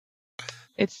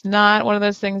 It's not one of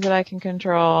those things that I can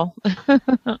control.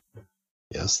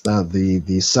 Yes,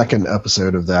 the second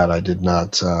episode of that I did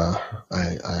not.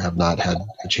 I have not had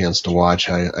a chance to watch.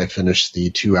 I finished the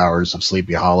 2 hours of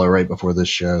Sleepy Hollow right before this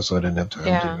show, so I didn't have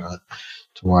time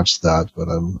to watch that. But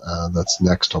that's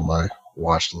next on my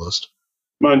watch list.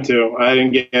 Mine too. I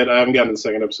haven't gotten to the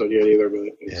second episode yet either, but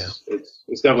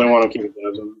it's definitely one I'm keeping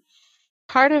tabs on.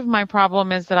 Part of my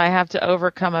problem is that I have to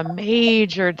overcome a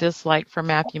major dislike for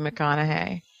Matthew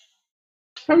McConaughey.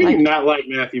 How can you not like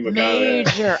Matthew McConaughey?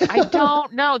 Major. I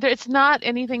don't know. It's not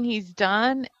anything he's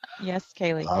done. Yes,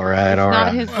 Kaylee. All right, it's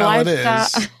not his lifestyle.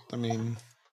 It is. I mean,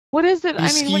 what is it? He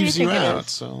what do you think out, it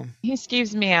is? So. He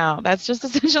skeeves me out. That's just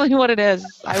essentially what it is.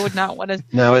 I would not want to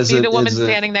be the woman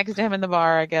standing next to him in the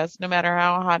bar, I guess, no matter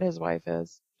how hot his wife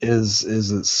is.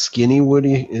 Is it Skinny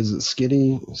Woody? Is it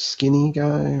skinny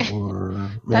guy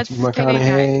or Matthew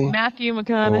McConaughey? Matthew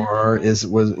McConaughey. Or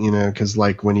because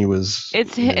like when he was,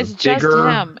 it's bigger, just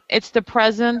him. It's the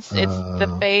presence. It's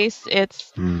the face.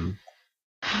 It's.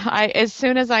 As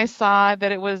soon as I saw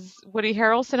that it was Woody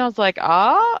Harrelson, I was like,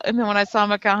 and then when I saw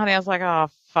McConaughey, I was like, oh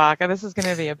fuck, this is going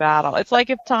to be a battle. It's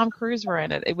like if Tom Cruise were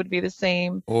in it, it would be the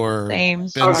same. Or same.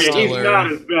 Okay, he's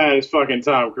not as bad as fucking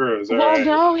Tom Cruise. Well,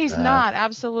 no, he's not.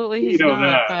 Absolutely, he's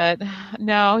not. But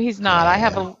no, he's not. I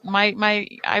have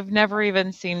I've never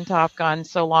even seen Top Gun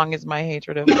so long as my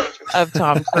hatred of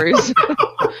Tom Cruise.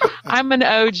 I'm an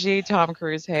OG Tom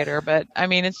Cruise hater, but I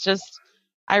mean, it's just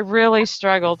I really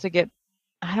struggle to get.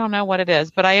 I don't know what it is,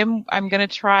 but I'm going to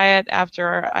try it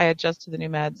after I adjust to the new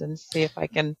meds and see if I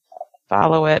can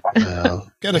follow it.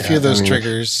 Got a few of those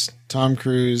triggers. Tom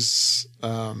Cruise.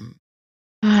 God,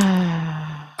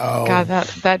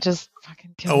 that just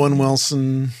fucking killed Owen me.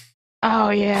 Wilson.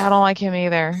 Oh yeah, I don't like him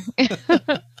either.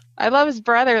 I love his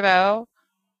brother though.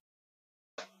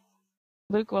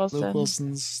 Luke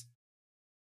Wilson's.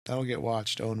 That'll get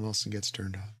watched. Owen Wilson gets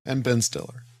turned off. And Ben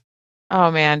Stiller.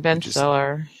 Oh man, Ben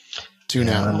Stiller. Tune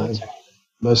out.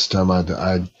 Most of the time,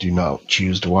 I do not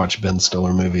choose to watch Ben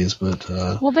Stiller movies, but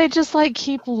well, they just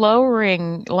keep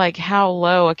lowering how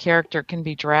low a character can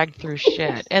be dragged through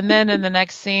shit, and then in the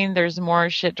next scene, there's more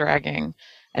shit dragging,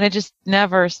 and it just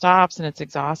never stops, and it's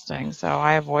exhausting. So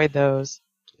I avoid those.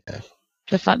 Yeah.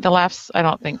 The laughs, I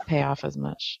don't think pay off as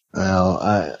much. Well,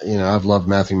 I've loved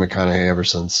Matthew McConaughey ever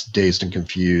since Dazed and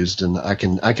Confused, and I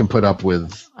can put up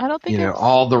with I don't think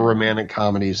all the romantic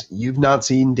comedies. You've not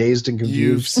seen Dazed and Confused?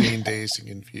 You've seen Dazed and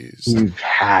Confused. You've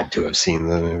had to have seen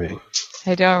the movie.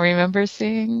 I don't remember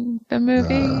seeing the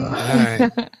movie. All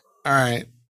right.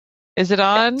 Is it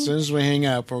on? As soon as we hang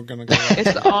up, we're gonna go.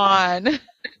 It's on.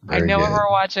 I know good. what we're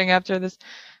watching after this.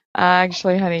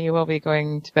 Actually, honey, you will be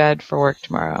going to bed for work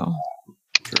tomorrow.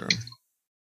 True.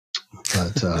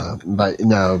 But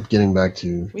no, getting back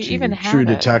to True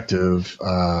Detective,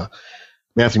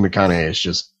 Matthew McConaughey is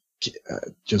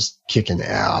just kicking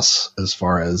ass as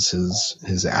far as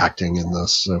his acting in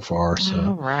this so far. So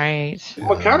all right,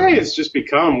 McConaughey has just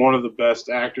become one of the best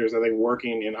actors I think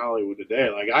working in Hollywood today.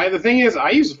 The thing is,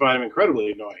 I used to find him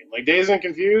incredibly annoying. Dazed and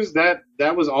Confused,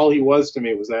 that was all he was to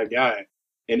me, was that guy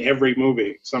in every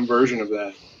movie, some version of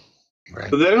that. Right.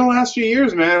 But then in the last few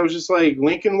years, man, it was just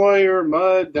Lincoln Lawyer,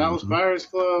 Mud, Dallas Buyers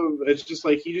Club. It's just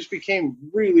he just became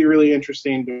really, really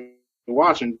interesting to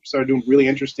watch and started doing really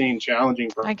interesting, challenging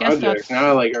projects.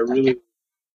 Now, I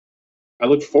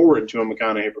look forward to a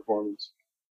McConaughey performance.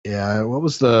 Yeah, what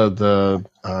was the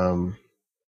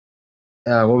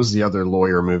what was the other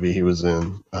lawyer movie he was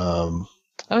in?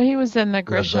 He was in the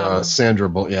Grisham. Sandra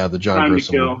Bullock, the John Time Grisham.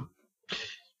 to Kill.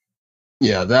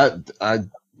 Yeah, that I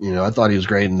thought he was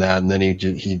great in that, and then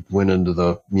he went into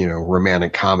the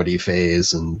romantic comedy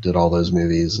phase and did all those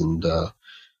movies, and I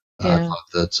thought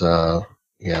that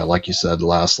like you said, the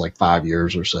last 5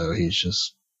 years or so, he's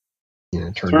just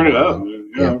turn it up.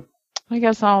 Yeah. I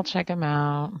guess I'll check him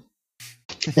out.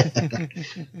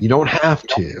 You don't have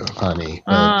to, honey.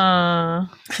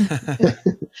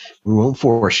 We won't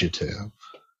force you to.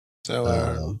 So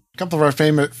a couple of our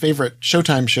favorite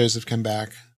Showtime shows have come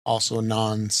back. Also a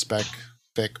non-spec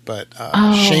fic, but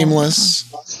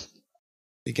Shameless,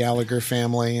 the Gallagher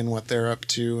family and what they're up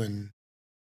to, and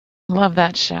love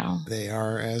that show. They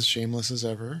are as shameless as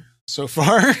ever so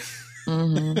far.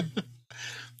 Mm-hmm.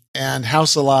 And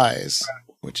House of Lies,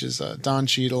 which is Don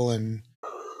Cheadle and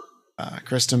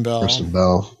Kristen Bell. Kristen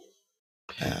Bell.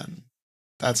 And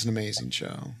that's an amazing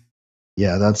show.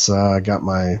 Yeah, that's got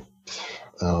my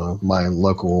my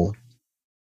local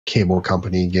cable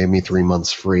company gave me 3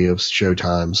 months free of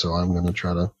Showtime, so I'm going to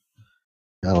try to.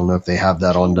 I don't know if they have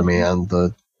that on demand.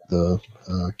 The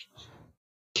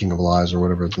King of Lies or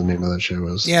whatever the name of that show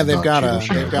is. Yeah, they've got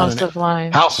House of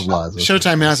Lies. House of Lies.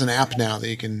 Showtime has an app now that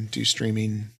you can do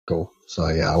streaming. Cool. So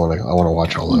yeah, I want to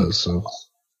watch all those. So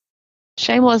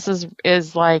Shameless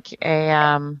is like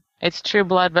a it's True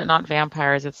Blood but not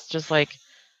vampires. It's just like,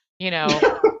 you know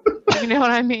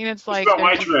what I mean? It's like it's not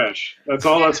my trash. That's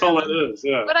all it is.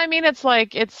 Yeah. But I mean, it's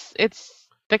like it's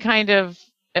the kind of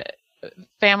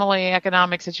family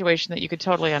economic situation that you could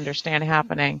totally understand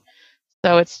happening.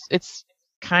 So it's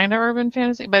kind of urban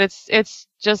fantasy, but it's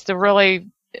just a really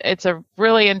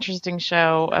interesting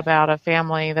show about a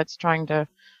family that's trying to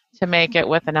make it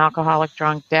with an alcoholic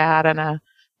drunk dad and a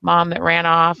mom that ran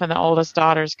off, and the oldest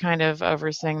daughter's kind of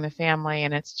overseeing the family,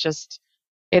 and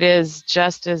it is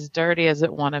just as dirty as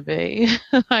it want to be.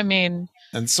 I mean,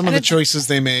 and some of the choices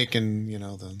they make, and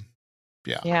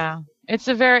yeah, it's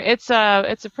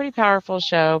a pretty powerful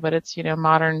show, but it's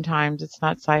modern times. It's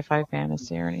not sci-fi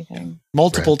fantasy or anything.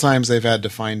 Multiple times they've had to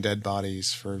find dead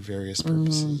bodies for various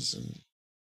purposes, and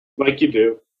like you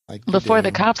do. Before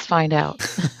the cops find out.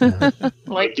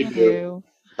 like you do.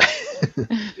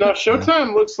 No,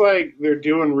 Showtime looks like they're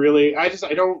doing really. I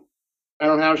don't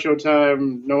have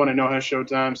Showtime. No one I know has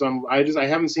Showtime, so I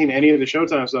haven't seen any of the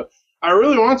Showtime stuff. I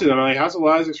really want to. I mean, like House of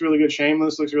Lies looks really good.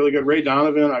 Shameless looks really good. Ray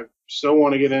Donovan, I so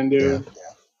want to get into.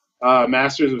 Yeah.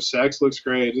 Masters of Sex looks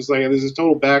great. Just like there's this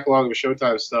total backlog of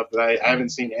Showtime stuff that I haven't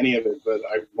seen any of it, but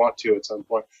I want to at some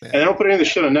point. Yeah. And they don't put any of the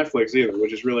shit on Netflix either,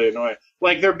 which is really annoying.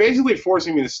 Like they're basically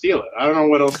forcing me to steal it. I don't know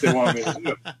what else they want me to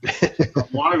do. I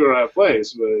want to go to that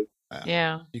place, but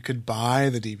yeah, you could buy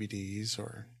the DVDs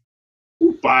or.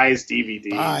 Who buys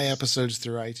DVDs? Buy episodes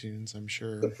through iTunes, I'm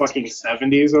sure. The fucking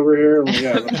 70s over here. Well,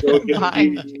 yeah, let's go get the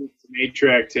DVDs, some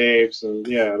 8-track tapes, and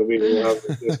yeah, it'll be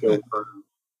disco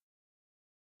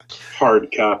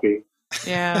hard copy.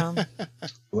 Yeah.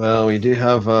 Well, we do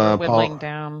have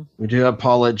down. We do have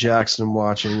Paulette Jackson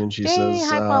watching, and she says,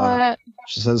 "Hi, Paulette."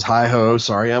 She says, "Hi ho,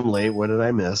 sorry I'm late. What did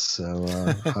I miss?" So,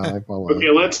 hi, Paulette. Okay,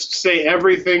 let's say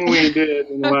everything we did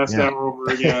in the last hour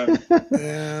over again,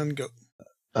 and go.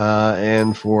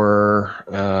 And for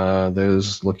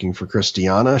those looking for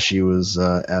Christiana, she was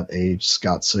at a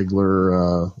Scott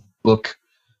Sigler book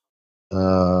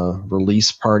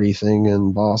release party thing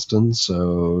in Boston.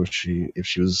 So if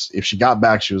she got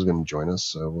back, she was going to join us.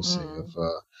 So we'll see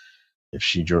if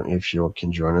she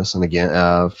can join us. And again,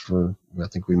 I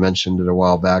think we mentioned it a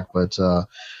while back, but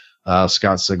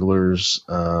Scott Sigler's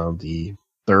the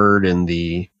third in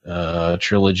the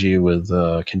trilogy with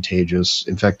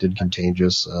Infected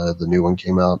Contagious. The new one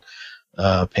came out,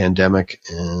 Pandemic,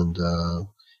 and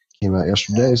came out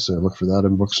yesterday. So look for that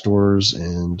in bookstores,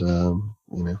 and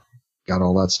got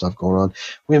all that stuff going on.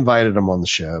 We invited him on the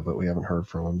show, but we haven't heard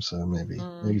from him. So maybe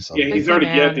something. Yeah, he's already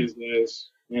dead these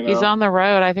days. He's on the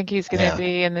road. I think he's going to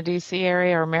be in the D.C.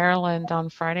 area or Maryland on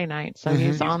Friday night. So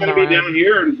he's on the road. He's going to be down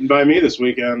here by me this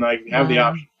weekend. I have the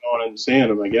option of going and seeing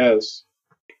him, I guess.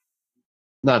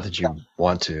 Not that you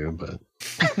want to, but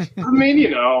I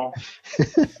mean,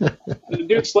 the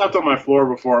dude slept on my floor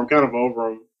before. I'm kind of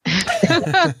over him.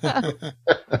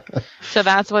 So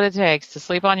that's what it takes to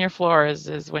sleep on your floor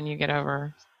is when you get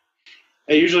over.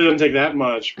 It usually doesn't take that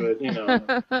much, but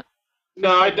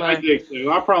No, I dig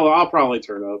too. I'll probably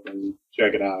turn up and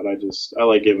check it out. I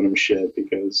like giving him shit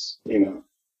because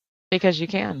because you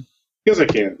can. Because I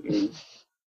can.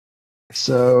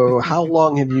 So, how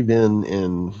long have you been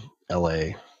in LA,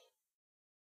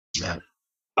 Matt?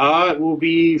 It will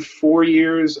be 4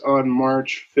 years on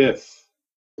March 5th.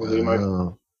 Will be my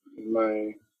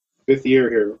 5th year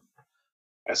here.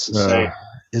 That's insane.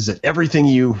 Is it everything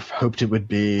you hoped it would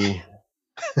be?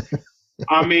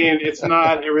 I mean, it's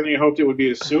not everything I hoped it would be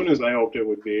as soon as I hoped it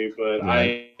would be, but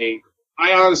I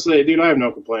honestly, dude, I have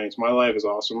no complaints. My life is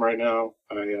awesome right now.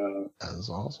 That is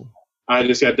awesome. I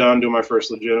just got done doing my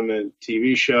first legitimate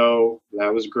TV show.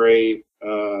 That was great.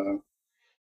 I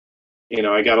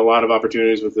got a lot of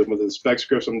opportunities with the spec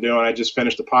scripts I'm doing. I just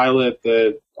finished a pilot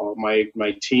that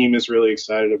my team is really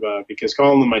excited about because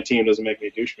calling them my team doesn't make me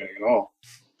a douchebag at all.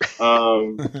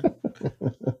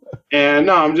 And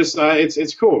no, I'm just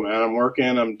it's cool, man. I'm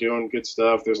working. I'm doing good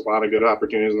stuff. There's a lot of good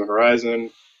opportunities on the horizon.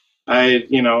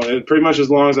 Pretty much as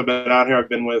long as I've been out here, I've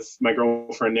been with my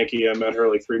girlfriend Nikki. I met her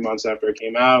like 3 months after I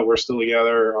came out. We're still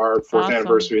together. Our fourth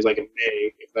anniversary is like in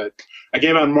May. I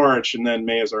came out in March, and then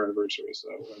May is our anniversary. So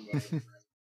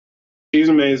she's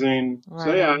amazing. Right.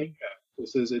 So yeah,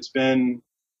 it's been.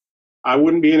 I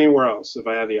wouldn't be anywhere else if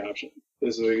I had the option.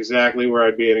 This is exactly where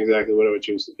I'd be and exactly what I would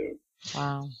choose to do.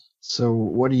 Wow. So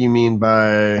what do you mean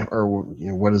by, or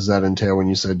what does that entail when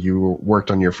you said you worked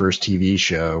on your first TV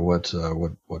show? What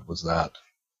was that?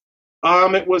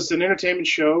 It was an entertainment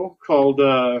show called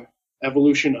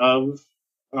Evolution of.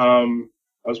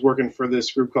 I was working for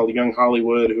this group called Young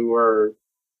Hollywood, who are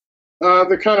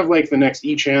they're kind of like the next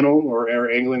E! Channel, or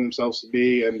are angling themselves to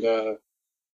be. And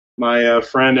my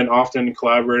friend and often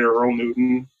collaborator Earl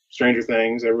Newton, Stranger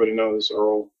Things, everybody knows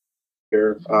Earl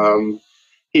here.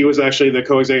 He was actually the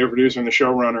co-executive producer and the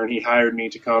showrunner, and he hired me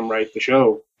to come write the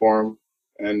show for him.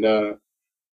 And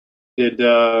did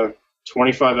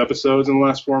 25 episodes in the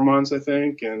last 4 months, I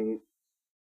think. And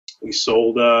we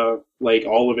sold like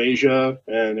all of Asia,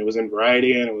 and it was in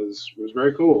Variety, and it was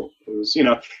very cool. It was,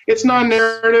 it's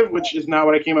non-narrative, which is not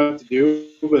what I came out to do,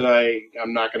 but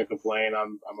I'm not going to complain.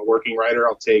 I'm a working writer.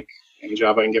 I'll take any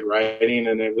job I can get writing,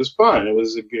 and it was fun. It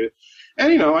was a good,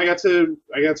 and I got to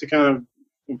kind of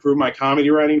improve my comedy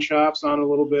writing chops on it a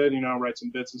little bit, write some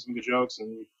bits and some good jokes,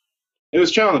 and it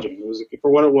was challenging. It was, for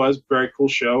what it was, very cool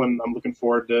show, and I'm looking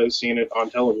forward to seeing it on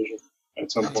television at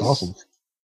some point. That's awesome.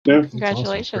 Yeah.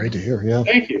 Congratulations. Awesome. Great to hear, yeah.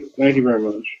 Thank you very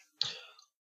much.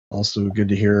 Also good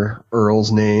to hear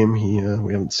Earl's name.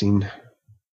 We haven't seen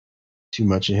too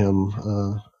much of him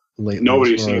lately.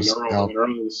 Nobody's seen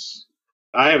Earl.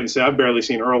 I've barely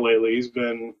seen Earl lately. He's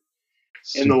been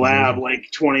in the lab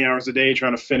like 20 hours a day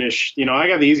trying to finish. I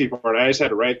got the easy part. I just had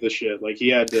to write this shit. Like, he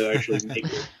had to actually make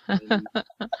it.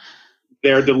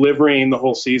 They're delivering the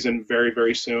whole season very,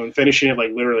 very soon, finishing it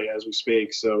like literally as we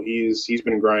speak. So he's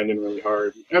been grinding really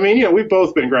hard. I mean, we've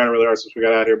both been grinding really hard since we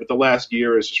got out here, but the last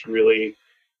year is just really,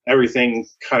 everything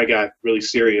kind of got really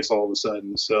serious all of a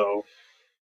sudden. So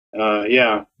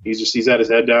yeah, he's had his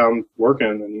head down working,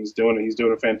 and he's doing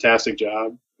a fantastic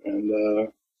job. And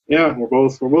yeah, we're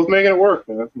both making it work,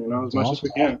 man, as much as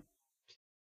we can.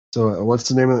 So what's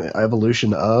the name of the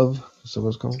Evolution of? So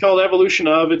what's it called? It's called Evolution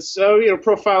of. It's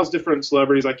profiles different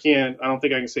celebrities. I don't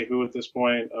think I can say who at this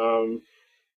point. I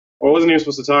wasn't even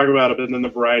supposed to talk about it, but then the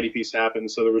Variety piece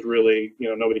happened, so there was really,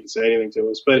 nobody could say anything to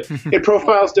us. But it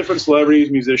profiles different celebrities,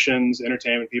 musicians,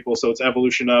 entertainment people. So it's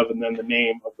Evolution of, and then the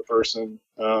name of the person.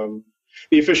 The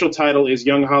official title is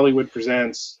Young Hollywood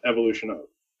Presents Evolution of,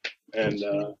 and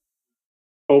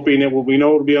hoping we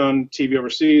know it'll be on TV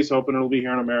overseas, hoping it'll be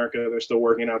here in America. They're still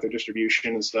working out their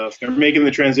distribution and stuff. They're making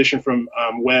the transition from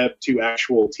web to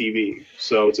actual TV.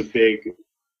 So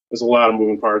there's a lot of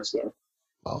moving parts there.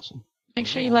 Awesome. Make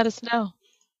sure you let us know.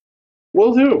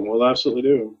 We'll do. We'll absolutely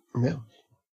do. Yeah.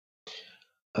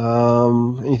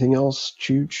 Anything else,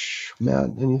 Chooch, Matt?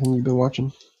 Anything you've been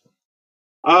watching?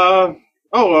 Being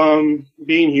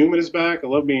Human is back. I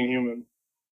love Being Human.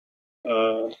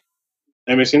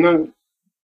 Anybody seen that?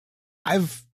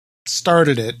 I've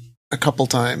started it a couple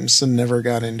times and never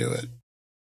got into it.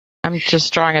 I'm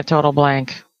just drawing a total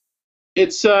blank.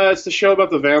 It's the show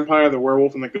about the vampire, the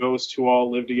werewolf, and the ghost who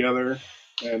all live together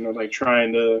and are like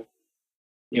trying to,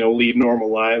 lead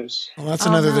normal lives. Well, that's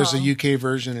another. No. There's a UK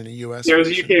version and a US. There's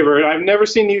version. a UK version. I've never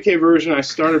seen the UK version. I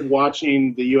started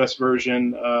watching the US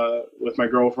version with my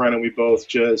girlfriend, and we both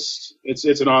just it's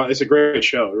a great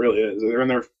show. It really is. They're in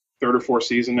their third or fourth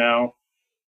season now.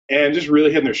 And just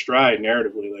really hitting their stride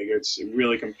narratively. Like, it's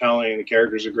really compelling. The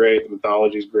characters are great. The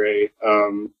mythology is great.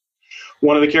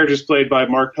 One of the characters played by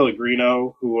Mark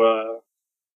Pellegrino, who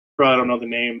probably don't know the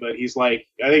name, but he's like,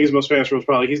 I think his most famous role is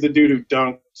probably, he's the dude who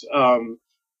dunked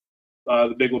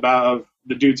the Big Lebowski,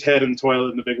 the dude's head in the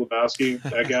toilet in the Big Lebowski.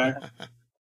 That guy,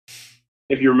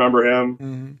 if you remember him.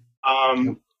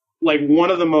 Mm-hmm. Like,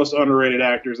 one of the most underrated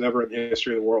actors ever in the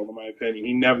history of the world, in my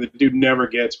opinion. The dude never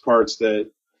gets parts that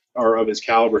are of his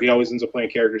caliber. He always ends up playing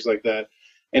characters like that.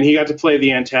 And he got to play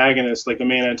the antagonist, like the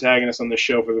main antagonist on the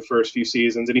show for the first few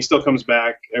seasons, and he still comes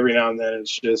back every now and then.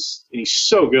 It's just, and he's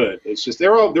so good. It's just,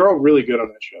 they're all really good on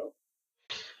that show.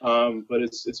 But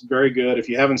it's very good. If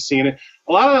you haven't seen it,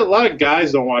 a lot of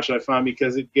guys don't watch it, I find,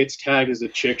 because it gets tagged as a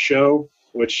chick show,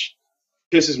 which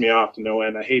pisses me off to no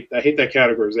end. I hate that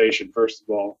categorization, first of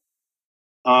all.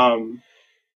 I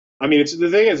mean,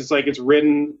 it's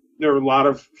written. There are a lot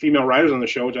of female writers on the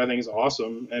show, which I think is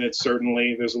awesome, and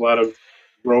there's a lot of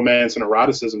romance and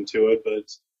eroticism to it.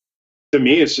 But to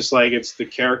me, it's just like, it's the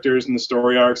characters and the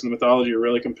story arcs and the mythology are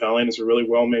really compelling. It's a really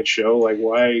well made show. Like,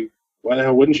 why the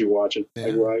hell wouldn't you watch it? Yeah.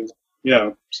 Like, why?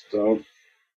 Yeah. So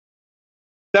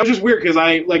That was just weird because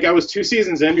I was 2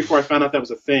 seasons in before I found out that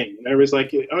was a thing, and everybody's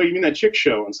like, "Oh, you mean that chick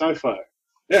show on Sci-Fi?"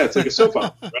 Yeah, it's like a soap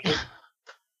opera, right?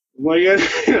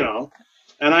 Like, you know,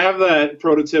 and I have that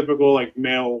prototypical like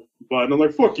male button. I'm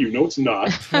like, "Fuck you!" No, it's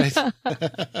not.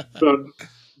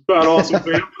 About awesome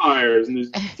vampires and there's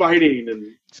fighting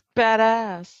and it's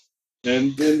badass.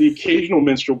 And the occasional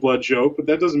menstrual blood joke, but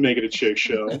that doesn't make it a chick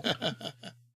show.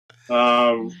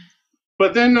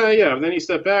 But then, then you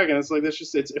step back and it's like,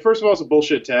 it's first of all, it's a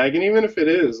bullshit tag. And even if it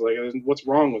is, like, what's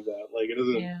wrong with that? Like, it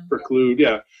doesn't preclude,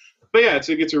 But yeah,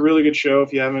 it's a really good show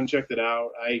if you haven't checked it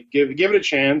out. I give it a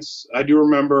chance. I do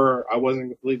remember I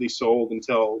wasn't completely sold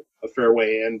until a fair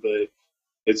way in, but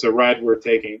it's a ride worth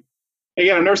taking.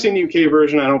 Again, I've never seen the UK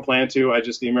version. I don't plan to.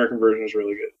 The American version is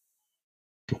really good.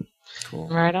 Cool.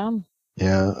 Right on.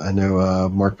 Yeah, I know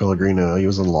Mark Pellegrino. He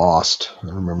was in Lost. I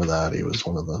remember that. He was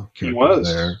one of the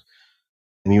characters there.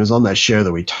 And he was on that show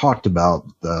that we talked about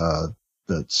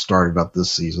that started up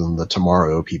this season, the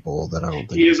Tomorrow People. That I don't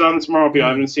think he is on the Tomorrow People. I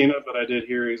haven't seen it, but I did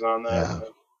hear he's on that.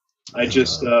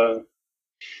 Yeah.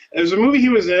 There's a movie he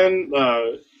was in,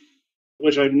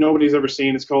 which nobody's ever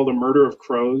seen. It's called A Murder of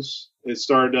Crows. It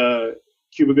starred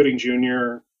Cuba Gooding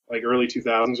Jr. like early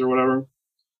 2000s or whatever.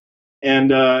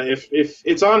 And if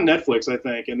it's on Netflix, I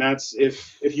think, and that's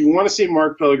if you want to see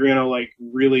Mark Pellegrino like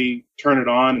really turn it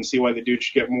on and see why the dude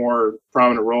should get more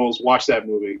prominent roles, watch that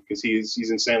movie because he's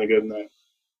insanely good in that.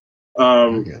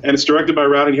 And it's directed by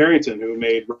Rowdy Harrington, who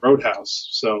made Roadhouse,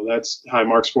 so that's high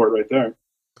marks for it right there.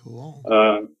 Cool.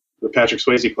 The Patrick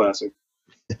Swayze classic.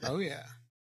 Oh yeah.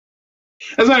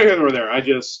 That's not here nor there.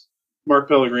 Mark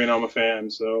Pellegrino, I'm a fan,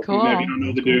 so cool. If you don't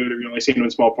know the dude or you've only seen him in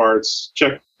small parts,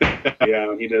 check that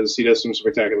out. He does some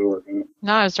spectacular work in it.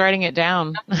 No, I was writing it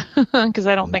down because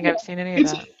I don't think I've seen any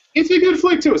of that. It's a good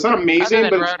flick too. It's not amazing,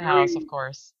 other than but Roadhouse, of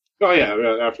course. Oh yeah,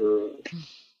 after.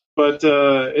 But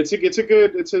it's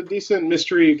a decent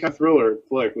mystery kind of thriller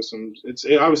flick with some.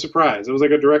 I was surprised. It was like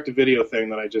a direct-to-video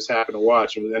thing that I just happened to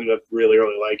watch and ended up really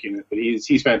liking it. But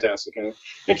he's fantastic in it.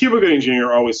 And Cuba Gooding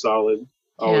Jr. always solid.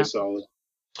 Solid.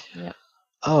 Yeah.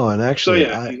 Oh, and actually,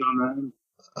 he's on that.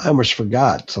 I almost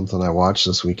forgot something I watched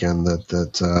this weekend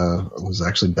that was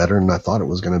actually better than I thought it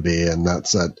was going to be, and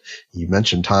that's that you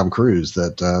mentioned Tom Cruise,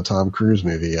 that Tom Cruise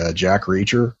movie, Jack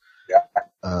Reacher.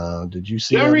 Yeah. Did you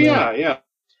see that? Yeah.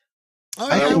 Oh,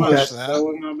 I watched that. That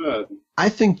was not bad. I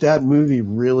think that movie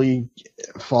really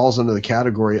falls into the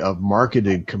category of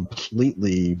marketed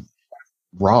completely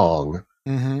wrong.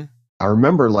 Mm-hmm. I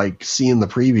remember like seeing the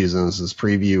previews, and it's this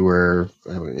preview where,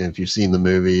 if you've seen the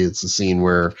movie, it's the scene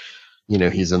where,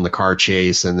 he's in the car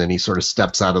chase and then he sort of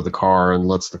steps out of the car and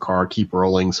lets the car keep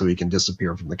rolling so he can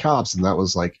disappear from the cops. And that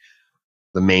was like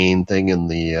the main thing in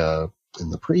the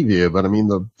preview. But I mean,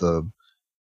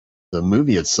 the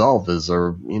movie itself is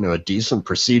a decent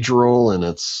procedural, and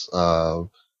it's,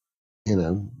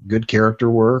 good character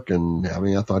work. And I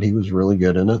mean, I thought he was really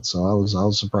good in it. So I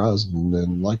was surprised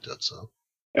and liked it. So.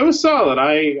 It was solid.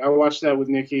 I watched that with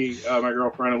Nikki, my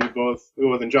girlfriend, and we both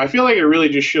enjoyed. I feel like it really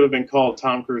just should have been called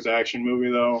Tom Cruise action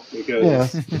movie though,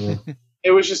 because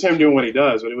it was just him doing what he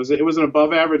does. But it was an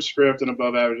above average script and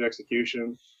above average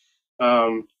execution.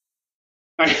 I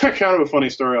got kind of a funny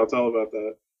story I'll tell about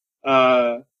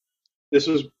that. This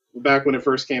was back when it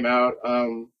first came out.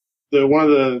 One of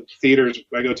the theaters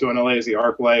I go to in LA is the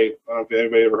ArcLight. I don't know if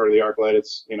anybody ever heard of the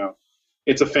ArcLight.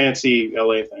 It's a fancy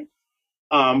LA thing.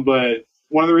 But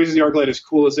one of the reasons the ArcLight is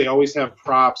cool is they always have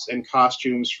props and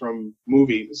costumes from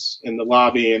movies in the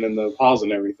lobby and in the halls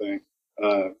and everything,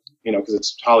 because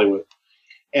it's Hollywood.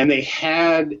 And they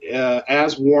had,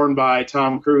 as worn by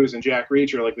Tom Cruise and Jack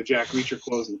Reacher, like the Jack Reacher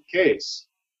clothes in the case.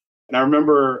 And I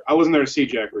remember, I wasn't there to see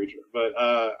Jack Reacher, but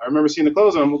I remember seeing the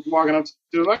clothes, and I'm walking up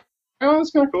to it like, oh,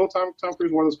 that's kind of cool. Tom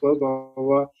Cruise wore those clothes, blah, blah,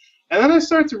 blah. And then I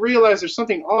started to realize there's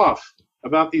something off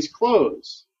about these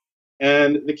clothes.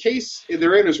 And the case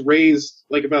they're in is raised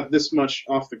like about this much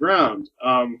off the ground.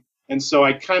 And so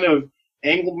I kind of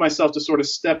angled myself to sort of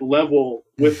step level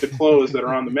with the clothes that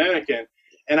are on the mannequin.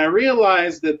 And I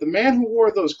realized that the man who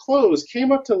wore those clothes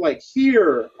came up to like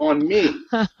here on me.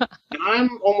 And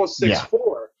I'm almost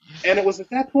 6'4". And it was at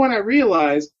that point I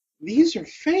realized these are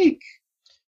fake.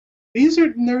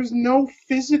 There's no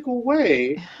physical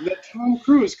way that Tom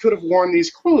Cruise could have worn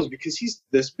these clothes because he's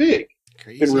this big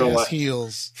in real life.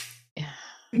 Heels.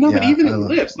 No, but even in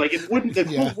lips, like the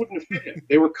clothes wouldn't have fit him.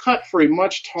 They were cut for a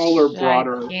much taller,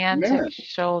 broader man.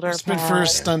 Shoulder it's been for a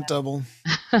stunt double.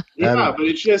 But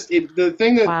it's just the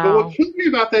thing that. Wow. But what killed me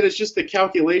about that is just the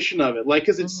calculation of it. Like,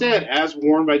 because it said as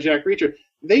worn by Jack Reacher,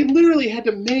 they literally had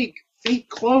to make fake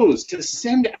clothes to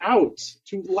send out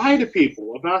to lie to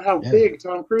people about how big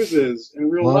Tom Cruise is in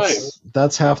real life.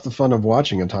 That's half the fun of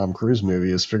watching a Tom Cruise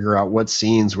movie is figure out what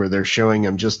scenes where they're showing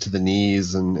him just to the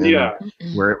knees and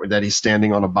where that he's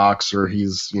standing on a box or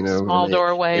he's, small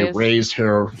doorways. A raised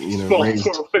hair, doorways.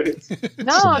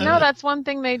 No, that's one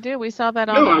thing they do. We saw that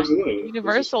on the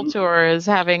Universal tour is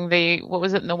having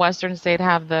in the Western State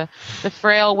have the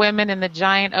frail women in the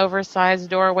giant oversized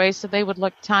doorways so they would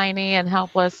look tiny and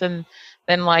helpless, and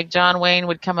then like John Wayne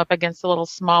would come up against a little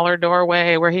smaller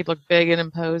doorway where he'd look big and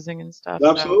imposing and stuff.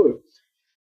 Absolutely. So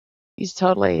he's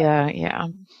totally, yeah.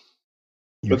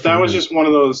 But that was just one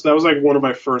of those, that was like one of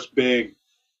my first big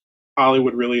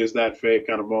Hollywood really is that fake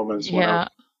kind of moments when I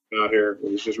was out here.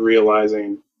 It was just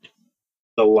realizing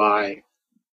the lie.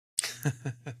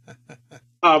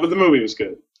 But the movie was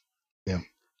good. Yeah.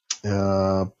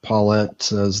 Paulette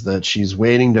says that she's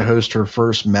waiting to host her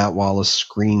first Matt Wallace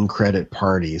screen credit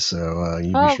party, so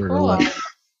you be sure to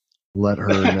let her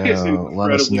know.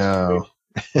 Let us know.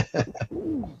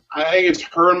 I think it's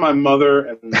her and my mother,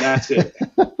 and that's it.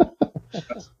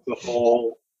 That's the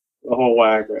whole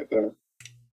whack right there.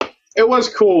 It was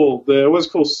cool. It was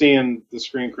cool seeing the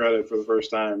screen credit for the first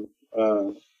time.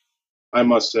 I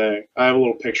must say, I have a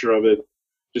little picture of it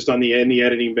just in the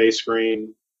editing bay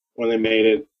screen when they made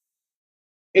it.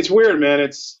 It's weird, man.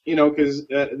 It's because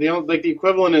the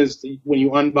equivalent is when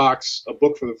you unbox a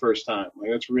book for the first time. Like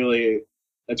that's really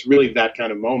that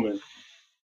kind of moment.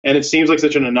 And it seems like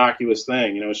such an innocuous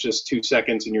thing. It's just 2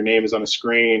 seconds and your name is on a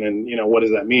screen, and what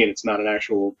does that mean? It's not an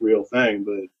actual real thing,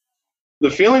 but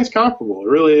the feeling's comparable. It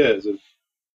really is.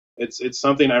 It's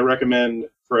something I recommend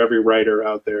for every writer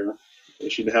out there. They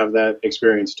should have that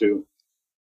experience too.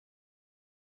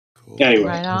 Cool. Anyway,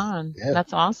 right on. Yeah.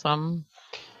 That's awesome.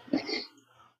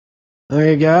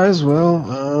 Okay, guys.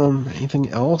 Well, anything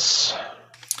else?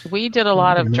 We did a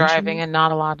lot of driving and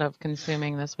not a lot of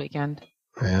consuming this weekend.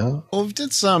 Yeah. Well, we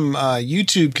did some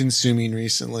YouTube consuming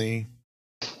recently.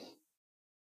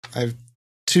 I have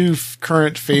 2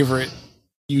 current favorite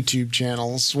YouTube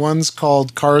channels. One's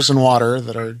called Cars and Water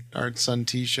that our son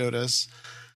T showed us.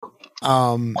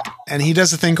 And he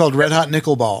does a thing called Red Hot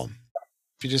Nickel Ball.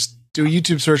 If you just do a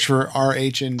YouTube search for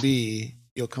RHNB,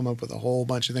 you'll come up with a whole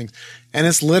bunch of things. And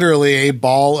it's literally a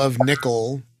ball of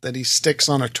nickel that he sticks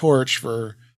on a torch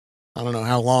for I don't know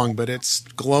how long, but it's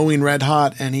glowing red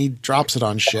hot and he drops it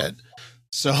on shit.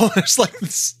 So it's like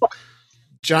this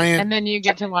giant. And then you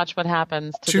get to watch what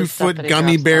happens to 2-foot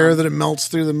gummy bear that it melts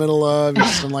through the middle of.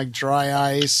 It's in like dry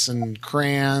ice and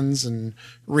crayons and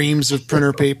reams of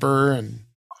printer paper and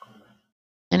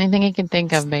anything he can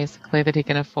think of, basically, that he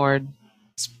can afford.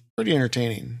 It's pretty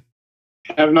entertaining.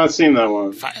 I have not seen that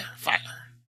one. Fire.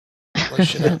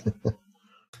 Push it up.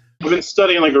 I've been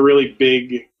studying like a really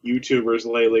big YouTubers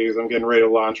lately because I'm getting ready to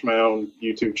launch my own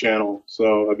YouTube channel.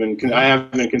 So I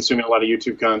have been consuming a lot of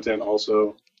YouTube content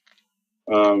also.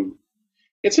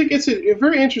 It's a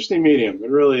very interesting medium. It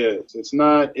really is. It's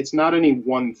not any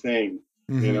one thing.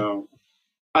 Mm-hmm.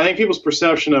 I think people's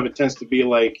perception of it tends to be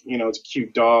like it's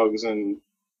cute dogs and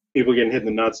people getting hit in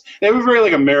the nuts. They have a very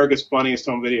like America's Funniest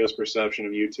Home Videos perception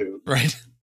of YouTube, right?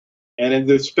 And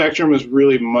the spectrum is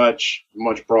really much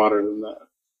broader than that.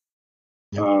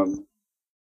 Yep.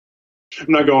 I'm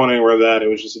not going anywhere with that. It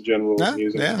was just a general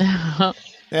music.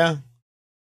 Yeah.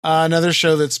 Another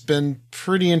show that's been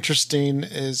pretty interesting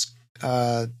is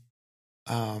Doug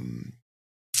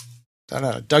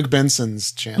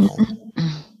Benson's channel.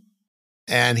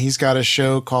 And he's got a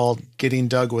show called Getting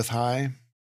Doug with High.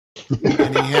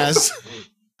 And he has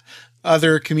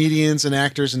other comedians and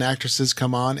actors and actresses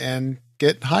come on and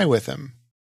get high with him.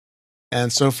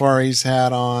 And so far he's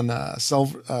had on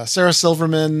Sarah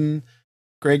Silverman,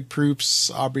 Greg Proops,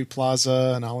 Aubrey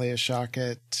Plaza, and Alia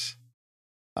Shawkat,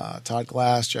 Todd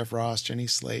Glass, Jeff Ross, Jenny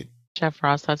Slate. Jeff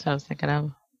Ross, that's what I was thinking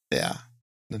of. Yeah.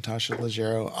 Natasha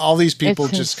Leggero. All these people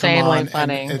it's just come on.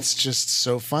 Funny. And it's just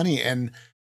so funny. And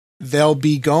they'll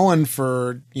be going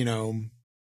for,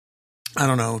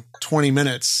 20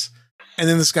 minutes. And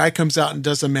then this guy comes out and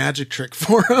does a magic trick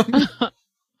for him.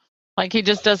 Like he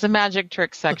just does a magic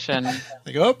trick section.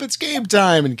 Like, it's Gabe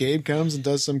time. And Gabe comes and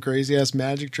does some crazy ass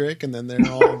magic trick. And then they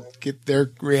all get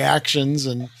their reactions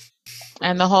and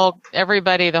the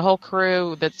whole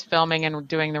crew that's filming and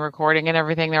doing the recording and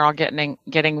everything, they're all getting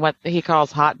what he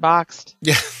calls hot boxed.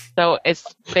 Yeah. So it's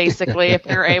basically if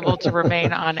they're able to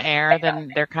remain on air,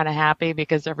 then they're kind of happy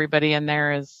because everybody in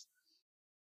there is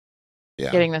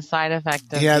getting the side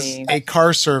effect of he has a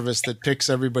car service that picks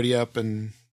everybody up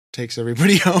and takes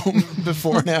everybody home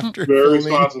before and after. Very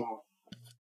responsible.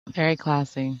 Very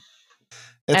classy.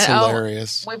 It's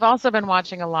hilarious. We've also been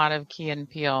watching a lot of Key and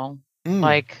Peele,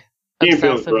 like Key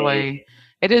obsessively.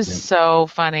 It is so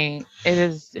funny. It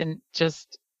is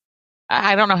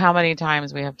I don't know how many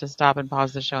times we have to stop and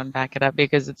pause the show and back it up,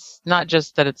 because it's not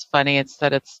just that it's funny, it's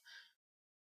that it's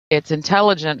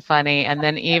intelligent funny. And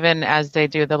then even as they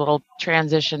do the little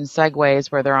transition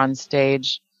segues where they're on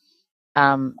stage,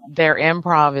 their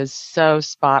improv is so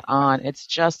spot on. It's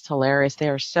just hilarious. They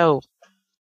are so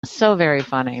very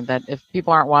funny that if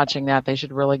people aren't watching that, they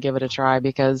should really give it a try,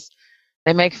 because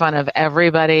they make fun of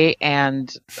everybody,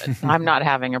 and I'm not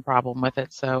having a problem with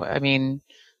it. So, I mean,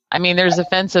 there's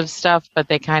offensive stuff, but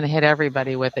they kind of hit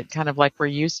everybody with it, kind of like we're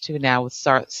used to now with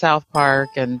South Park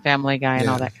and Family Guy and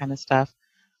all that kind of stuff.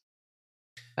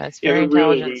 But it's very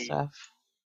intelligent really stuff.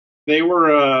 They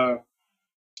were,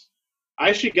 I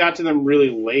actually got to them really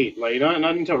late, like not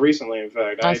until recently, in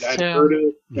fact. I'd heard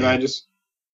it, and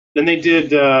then they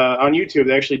did, on YouTube,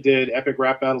 they actually did Epic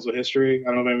Rap Battles of History. I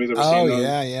don't know if anybody's ever seen those.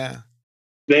 Oh, yeah.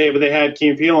 They had Key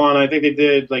and Peele on. I think they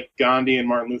did like Gandhi and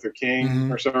Martin Luther King,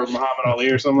 or Muhammad Ali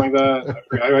or something like that.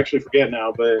 I actually forget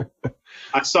now, but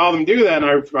I saw them do that,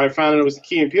 and I found it was the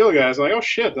Key and Peele guys. I'm like, oh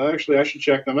shit, I should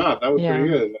check them out. That was pretty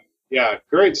good. Yeah,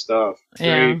 great stuff.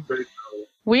 Great stuff.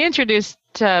 We introduced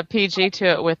PG to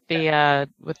it with the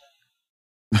with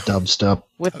dubstep.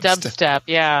 Dubstep,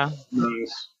 yeah.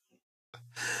 Nice.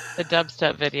 The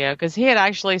dubstep video, because he had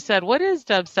actually said, "What is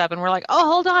dubstep?" And we're like, "Oh,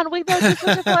 hold on, we know this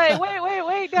is to play.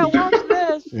 Wait, now watch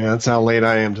this." Yeah, that's how late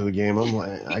I am to the game. I'm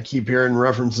like, I keep hearing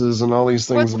references and all these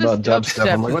things about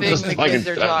dubstep. I'm like, what is this fucking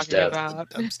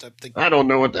dubstep? I don't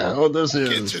know what the hell this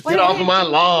is. Get off of my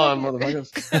lawn,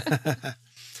 motherfuckers.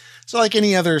 So, like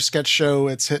any other sketch show,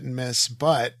 it's hit and miss,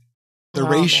 but the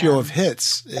ratio of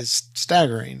hits is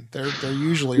staggering. They're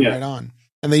usually right on,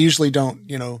 and they usually don't,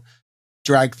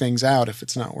 drag things out if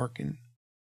it's not working.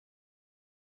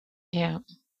 Yeah.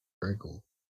 Very cool.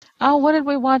 Oh, what did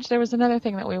we watch? There was another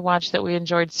thing that we watched that we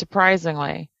enjoyed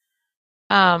surprisingly.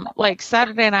 Like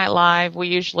Saturday Night Live, we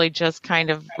usually just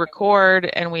kind of record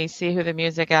and we see who the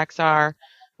music acts are.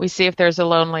 We see if there's a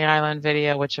Lonely Island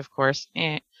video, which of course,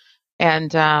 and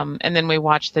then we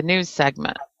watch the news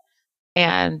segment.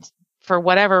 And for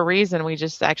whatever reason, we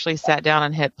just actually sat down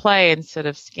and hit play instead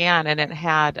of scan, and it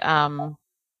had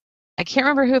I can't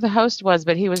remember who the host was,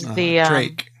 but he was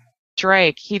the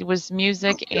Drake. He was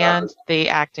music and the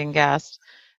acting guest.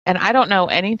 And I don't know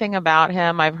anything about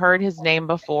him. I've heard his name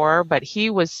before, but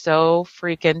he was so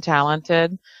freaking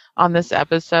talented on this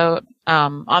episode.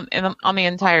 On the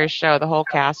entire show, the whole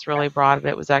cast really brought it.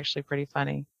 It was actually pretty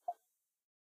funny.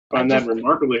 I find that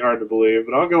remarkably hard to believe,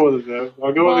 but I'll go with it though.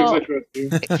 I'll go with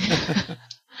it.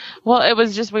 Well,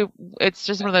 it's just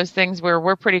one of those things where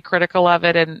we're pretty critical of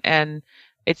it, and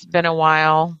it's been a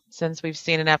while since we've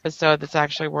seen an episode that's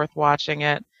actually worth watching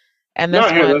it. And this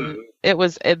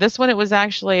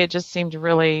it just seemed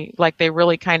really like they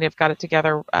really kind of got it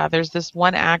together. There's this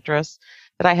one actress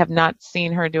that I have not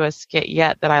seen her do a skit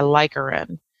yet that I like her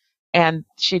in. And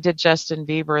she did Justin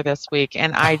Bieber this week,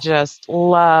 and I just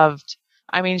loved,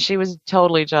 she was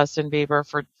totally Justin Bieber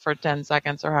for 10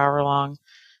 seconds or however long.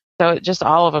 So just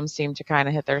all of them seemed to kind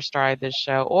of hit their stride this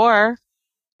show. Or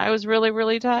I was really,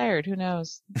 really tired. Who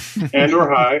knows? And or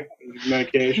high.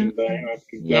 Medication thing.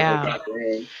 Yeah.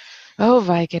 Oh,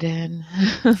 Vicodin.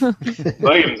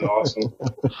 Vicodin's awesome.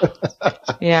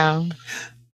 Yeah.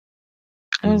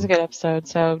 It was a good episode.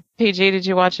 So, PG, did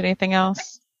you watch anything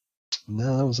else?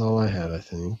 No, that was all I had, I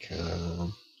think.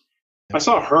 I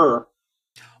saw Her.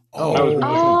 I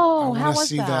want to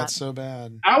see that so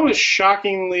bad. I was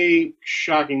shockingly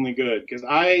good, because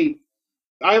I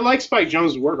like Spike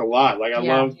Jonze's work a lot. Like, I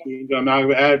love the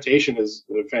Amalgam Adaptation is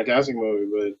a fantastic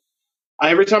movie, but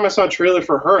every time I saw a trailer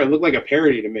for Her, it looked like a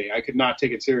parody to me. I could not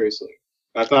take it seriously.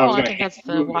 I thought I was going to. I think that's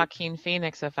the Joaquin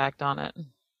Phoenix effect on it.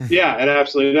 Yeah, it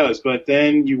absolutely does. But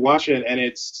then you watch it, and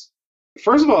it's,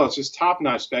 first of all, it's just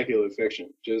top-notch speculative fiction.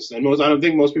 I don't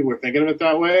think most people are thinking of it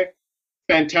that way.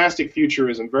 Fantastic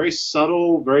futurism, very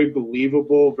subtle, very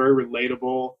believable, very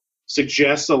relatable.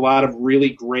 Suggests a lot of really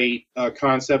great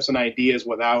concepts and ideas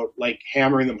without like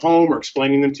hammering them home or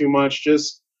explaining them too much.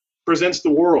 Just presents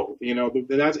the world. It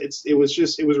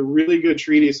was a really good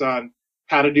treatise on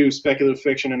how to do speculative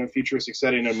fiction in a futuristic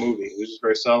setting in a movie. It was just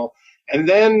very subtle. And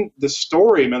then the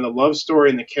story, man, the love story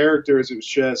and the characters, it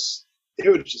just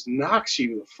knocks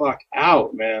you the fuck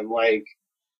out, man. Like,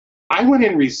 I went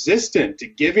in resistant to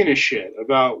giving a shit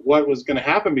about what was going to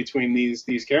happen between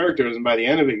these characters, and by the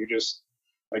end of it, you're just,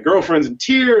 my girlfriend's in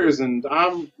tears, and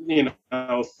I'm,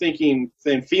 thinking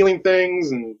and feeling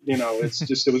things, and,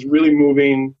 it was really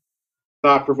moving,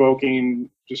 thought-provoking,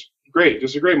 just great.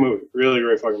 Just a great movie. Really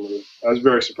great fucking movie. I was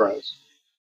very surprised.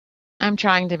 I'm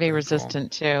trying to be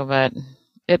resistant too, but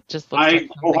it just looks I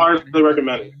wholeheartedly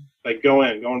recommend it. Like, go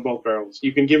in both barrels.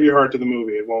 You can give your heart to the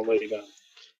movie; it won't let you down.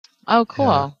 Oh, cool.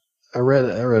 Yeah. I read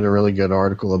a really good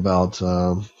article about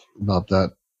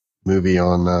that movie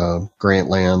on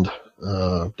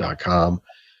Grantland.com,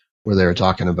 where they were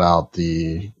talking about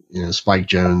the Spike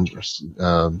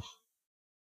Jonze.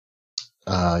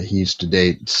 He used to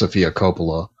date Sofia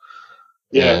Coppola.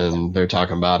 Yeah. And they're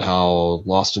talking about how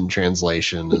Lost in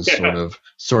Translation is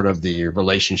sort of the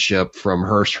relationship from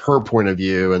her point of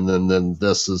view, and then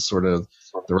this is sort of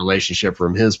the relationship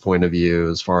from his point of view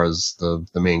as far as the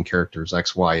main character's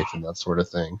ex-wife and that sort of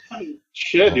thing.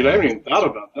 Shit, dude, I haven't even thought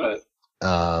about that.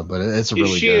 But it's a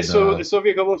really good. Is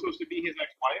Sofia Coppola supposed to be his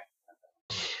ex-wife?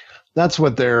 That's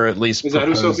what they're at least Is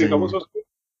proposing. That who Sofia Coppola's supposed to be?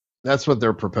 That's what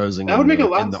they're proposing. That would make a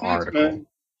lot in the of sense, article. Man.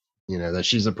 That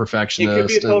she's a perfectionist. It could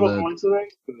be a total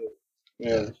coincidence.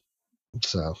 Yeah.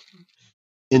 So,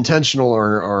 intentional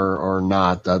or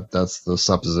not, that's the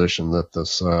supposition that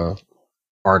this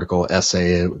article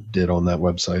essay did on that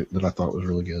website that I thought was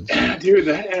really good. Dude,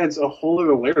 that adds a whole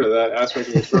other layer to that aspect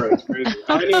of the story. It's crazy.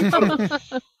 I didn't even thought of it.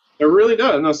 It really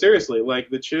does. No, seriously. Like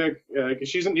the chick, because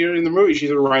she's in the movie,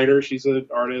 she's a writer, she's an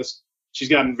artist, she's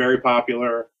gotten very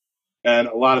popular. And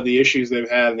a lot of the issues they've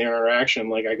had in the interaction,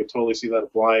 like I could totally see that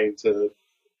applying to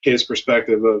his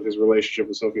perspective of his relationship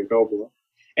with Sofia Coppola.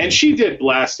 And she did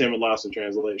blast him in Lost in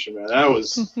Translation, man. That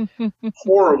was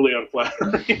horribly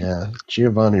unflattering. Yeah,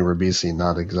 Giovanni Ribisi,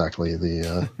 not exactly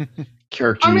the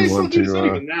character you want to. It's not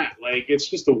even that. Like, it's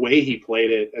just the way he played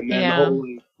it, and then the whole.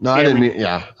 No, I didn't mean.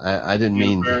 Yeah, I didn't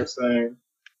mean.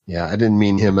 Yeah, I didn't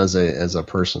mean him as a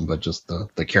person, but just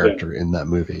the character in that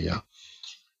movie. Yeah.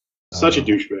 Such a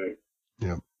douchebag.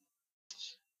 Yeah.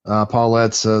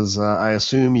 Paulette says, I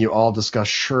assume you all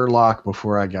discussed Sherlock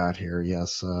before I got here.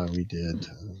 Yes, we did.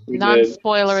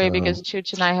 Non-spoilery because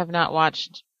Chooch and I have not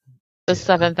watched the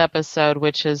 7th episode,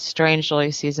 which is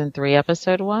strangely season 3,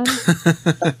 episode 1.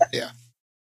 Yeah.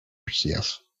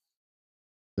 Yes.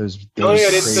 There's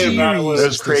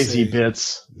crazy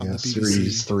bits. Yeah,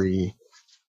 series 3.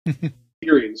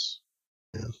 Series.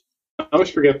 Yeah. I always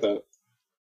forget that.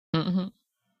 Mm-hmm.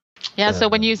 Yeah, so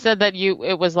when you said that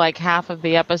it was like half of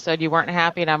the episode you weren't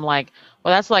happy, and I'm like,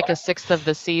 well, that's like a 1/6 of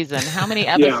the season. How many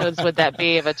episodes would that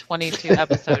be of a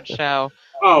 22-episode show?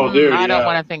 Oh, dude, I don't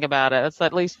want to think about it. It's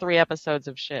at least 3 episodes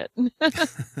of shit.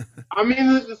 I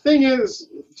mean, the thing is,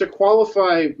 to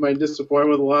qualify my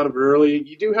disappointment with a lot of early,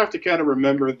 you do have to kind of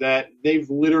remember that they've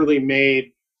literally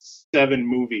made 7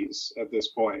 movies at this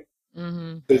point.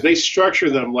 Mm-hmm. They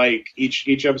structure them like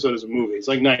each episode is a movie. It's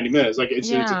like 90 minutes. Like it's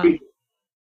a feature.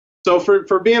 So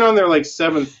for being on their like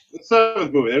seventh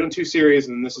movie, they're doing 2 series,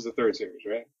 and this is the 3rd series,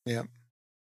 right? Yeah.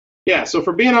 Yeah. So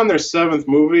for being on their 7th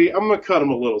movie, I'm gonna cut them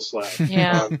a little slack.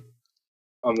 Yeah.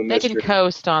 On the they can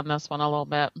coast on this one a little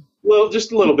bit. Well,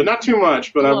 just a little bit, not too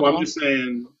much, but I'm just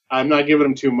saying I'm not giving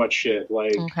them too much shit.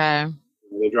 Like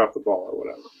they dropped the ball or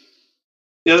whatever.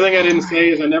 The other thing I didn't say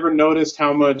is I never noticed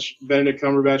how much Benedict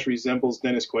Cumberbatch resembles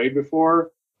Dennis Quaid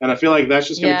before, and I feel like that's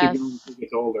just gonna keep going as he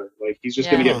gets older. Like he's just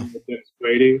gonna get more Dennis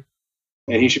Quaid.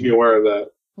 And he should be aware of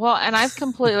that. Well, and I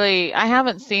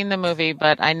haven't seen the movie,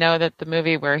 but I know that the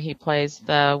movie where he plays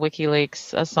the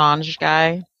WikiLeaks Assange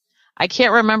guy, I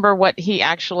can't remember what he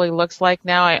actually looks like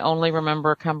now. I only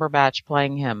remember Cumberbatch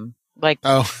playing him, like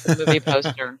the movie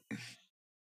poster.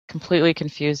 Completely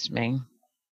confused me.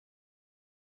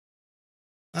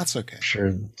 That's okay.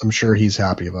 I'm sure he's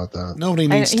happy about that. Nobody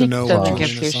needs to know what Julian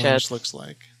Assange looks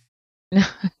like.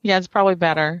 Yeah, it's probably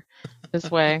better this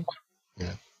way.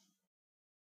 Yeah.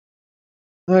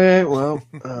 Okay, well,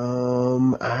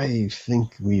 I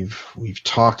think we've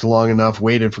talked long enough,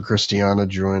 waited for Christiana to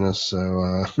join us,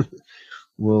 so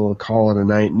we'll call it a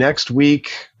night. Next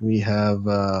week, we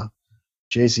have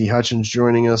J.C. Hutchins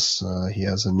joining us. He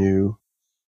has a new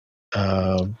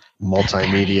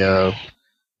multimedia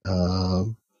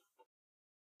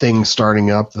thing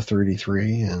starting up, the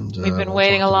 33. And we've been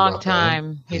waiting a long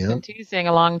time. He's been teasing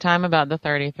a long time about the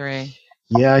 33.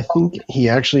 Yeah, I think he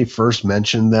actually first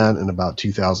mentioned that in about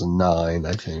 2009,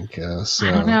 I think. So.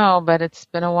 I don't know, but it's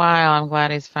been a while. I'm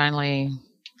glad he's finally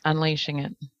unleashing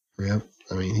it. Yeah,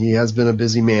 I mean, he has been a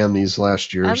busy man these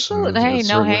last years. Absolutely. Hey,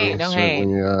 no hate.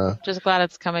 Just glad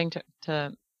it's coming to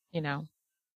the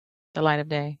light of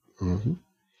day.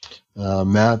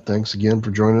 Mm-hmm. Matt, thanks again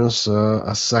for joining us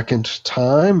a second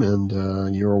time,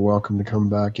 and you're welcome to come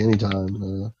back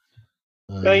anytime.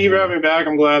 Thank you for having me back.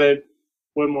 I'm glad it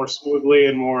went more smoothly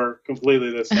and more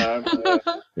completely this time.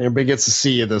 Everybody gets to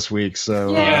see you this week,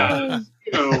 so it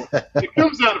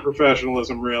comes down to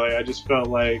professionalism, really. I just felt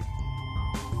like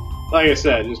I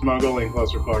said, just Mongolian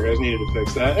clusterfuck. I just needed to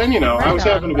fix that, and I was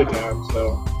having a good time.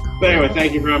 So But anyway,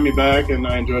 thank you for having me back, and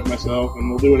I enjoyed myself, and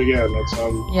we'll do it again. That's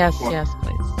yes,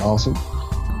 please. Awesome.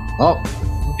 Oh,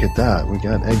 look at that. We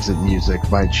got exit music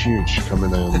by Chooch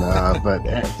coming in. But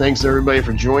thanks everybody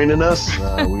for joining us.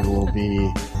 We will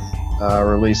be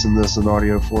releasing this in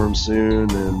audio form soon,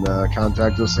 and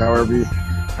contact us however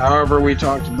we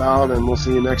talked about, and we'll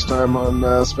see you next time on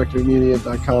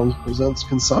SpecFicMedia.com presents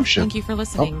Consumption. Thank you for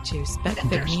listening to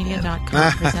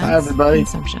SpecFicMedia.com presents Hi, everybody.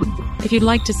 Consumption. If you'd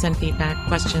like to send feedback,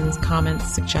 questions,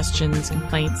 comments, suggestions,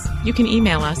 complaints, you can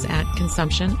email us at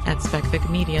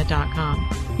consumption@SpecFicMedia.com.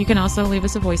 You can also leave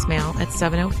us a voicemail at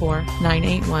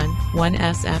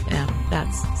 704-981-1SFM.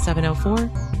 That's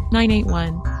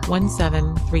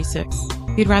 704-981-1736.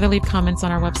 If you'd rather leave comments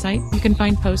on our website, you can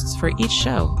find posts for each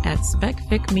show at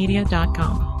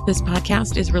SpecFicMedia.com. This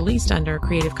podcast is released under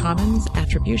Creative Commons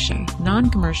Attribution,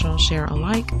 Non-Commercial Share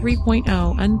Alike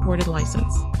 3.0 Unported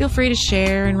License. Feel free to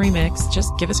share and remix,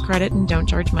 just give us credit and don't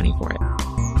charge money for it.